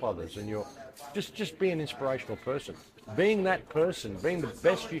to help others, and your just be an inspirational person. Being that person, being the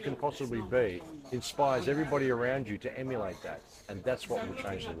best you can possibly be, inspires everybody around you to emulate that, and that's what will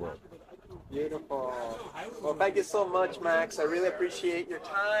change the world. Beautiful. Well, thank you so much, Max. I really appreciate your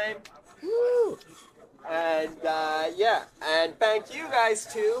time. Woo! And and thank you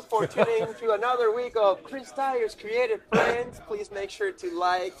guys too for tuning to another week of Chris Dyer's Creative Friends. Please make sure to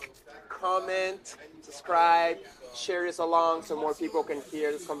like, comment, subscribe, share this along so more people can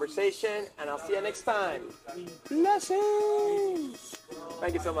hear this conversation. And I'll see you next time. Blessings!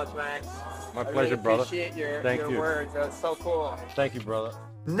 Thank you so much, Max. My pleasure, brother. Appreciate your Thank you. words. That was so cool. Thank you, brother.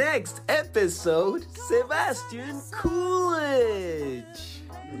 Next episode, Sebastian Coolidge.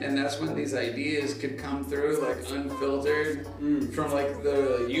 And that's when these ideas could come through, like unfiltered from like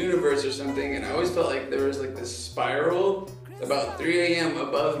the universe or something. And I always felt like there was like this spiral about 3 a.m.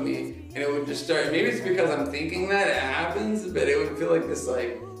 above me, and it would just start. Maybe it's because I'm thinking that it happens, but it would feel like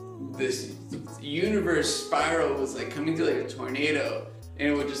this universe spiral was like coming through like a tornado, and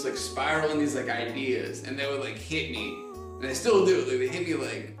it would just like spiral in these like ideas, and they would like hit me, and they still do. Like they hit me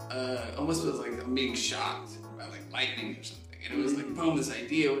like almost was like I'm being shocked by like lightning or something. And it was like, boom, this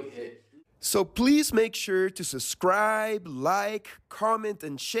idea would hit. So please make sure to subscribe, like, comment,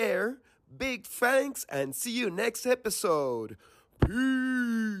 and share. Big thanks, and see you next episode.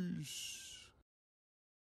 Peace.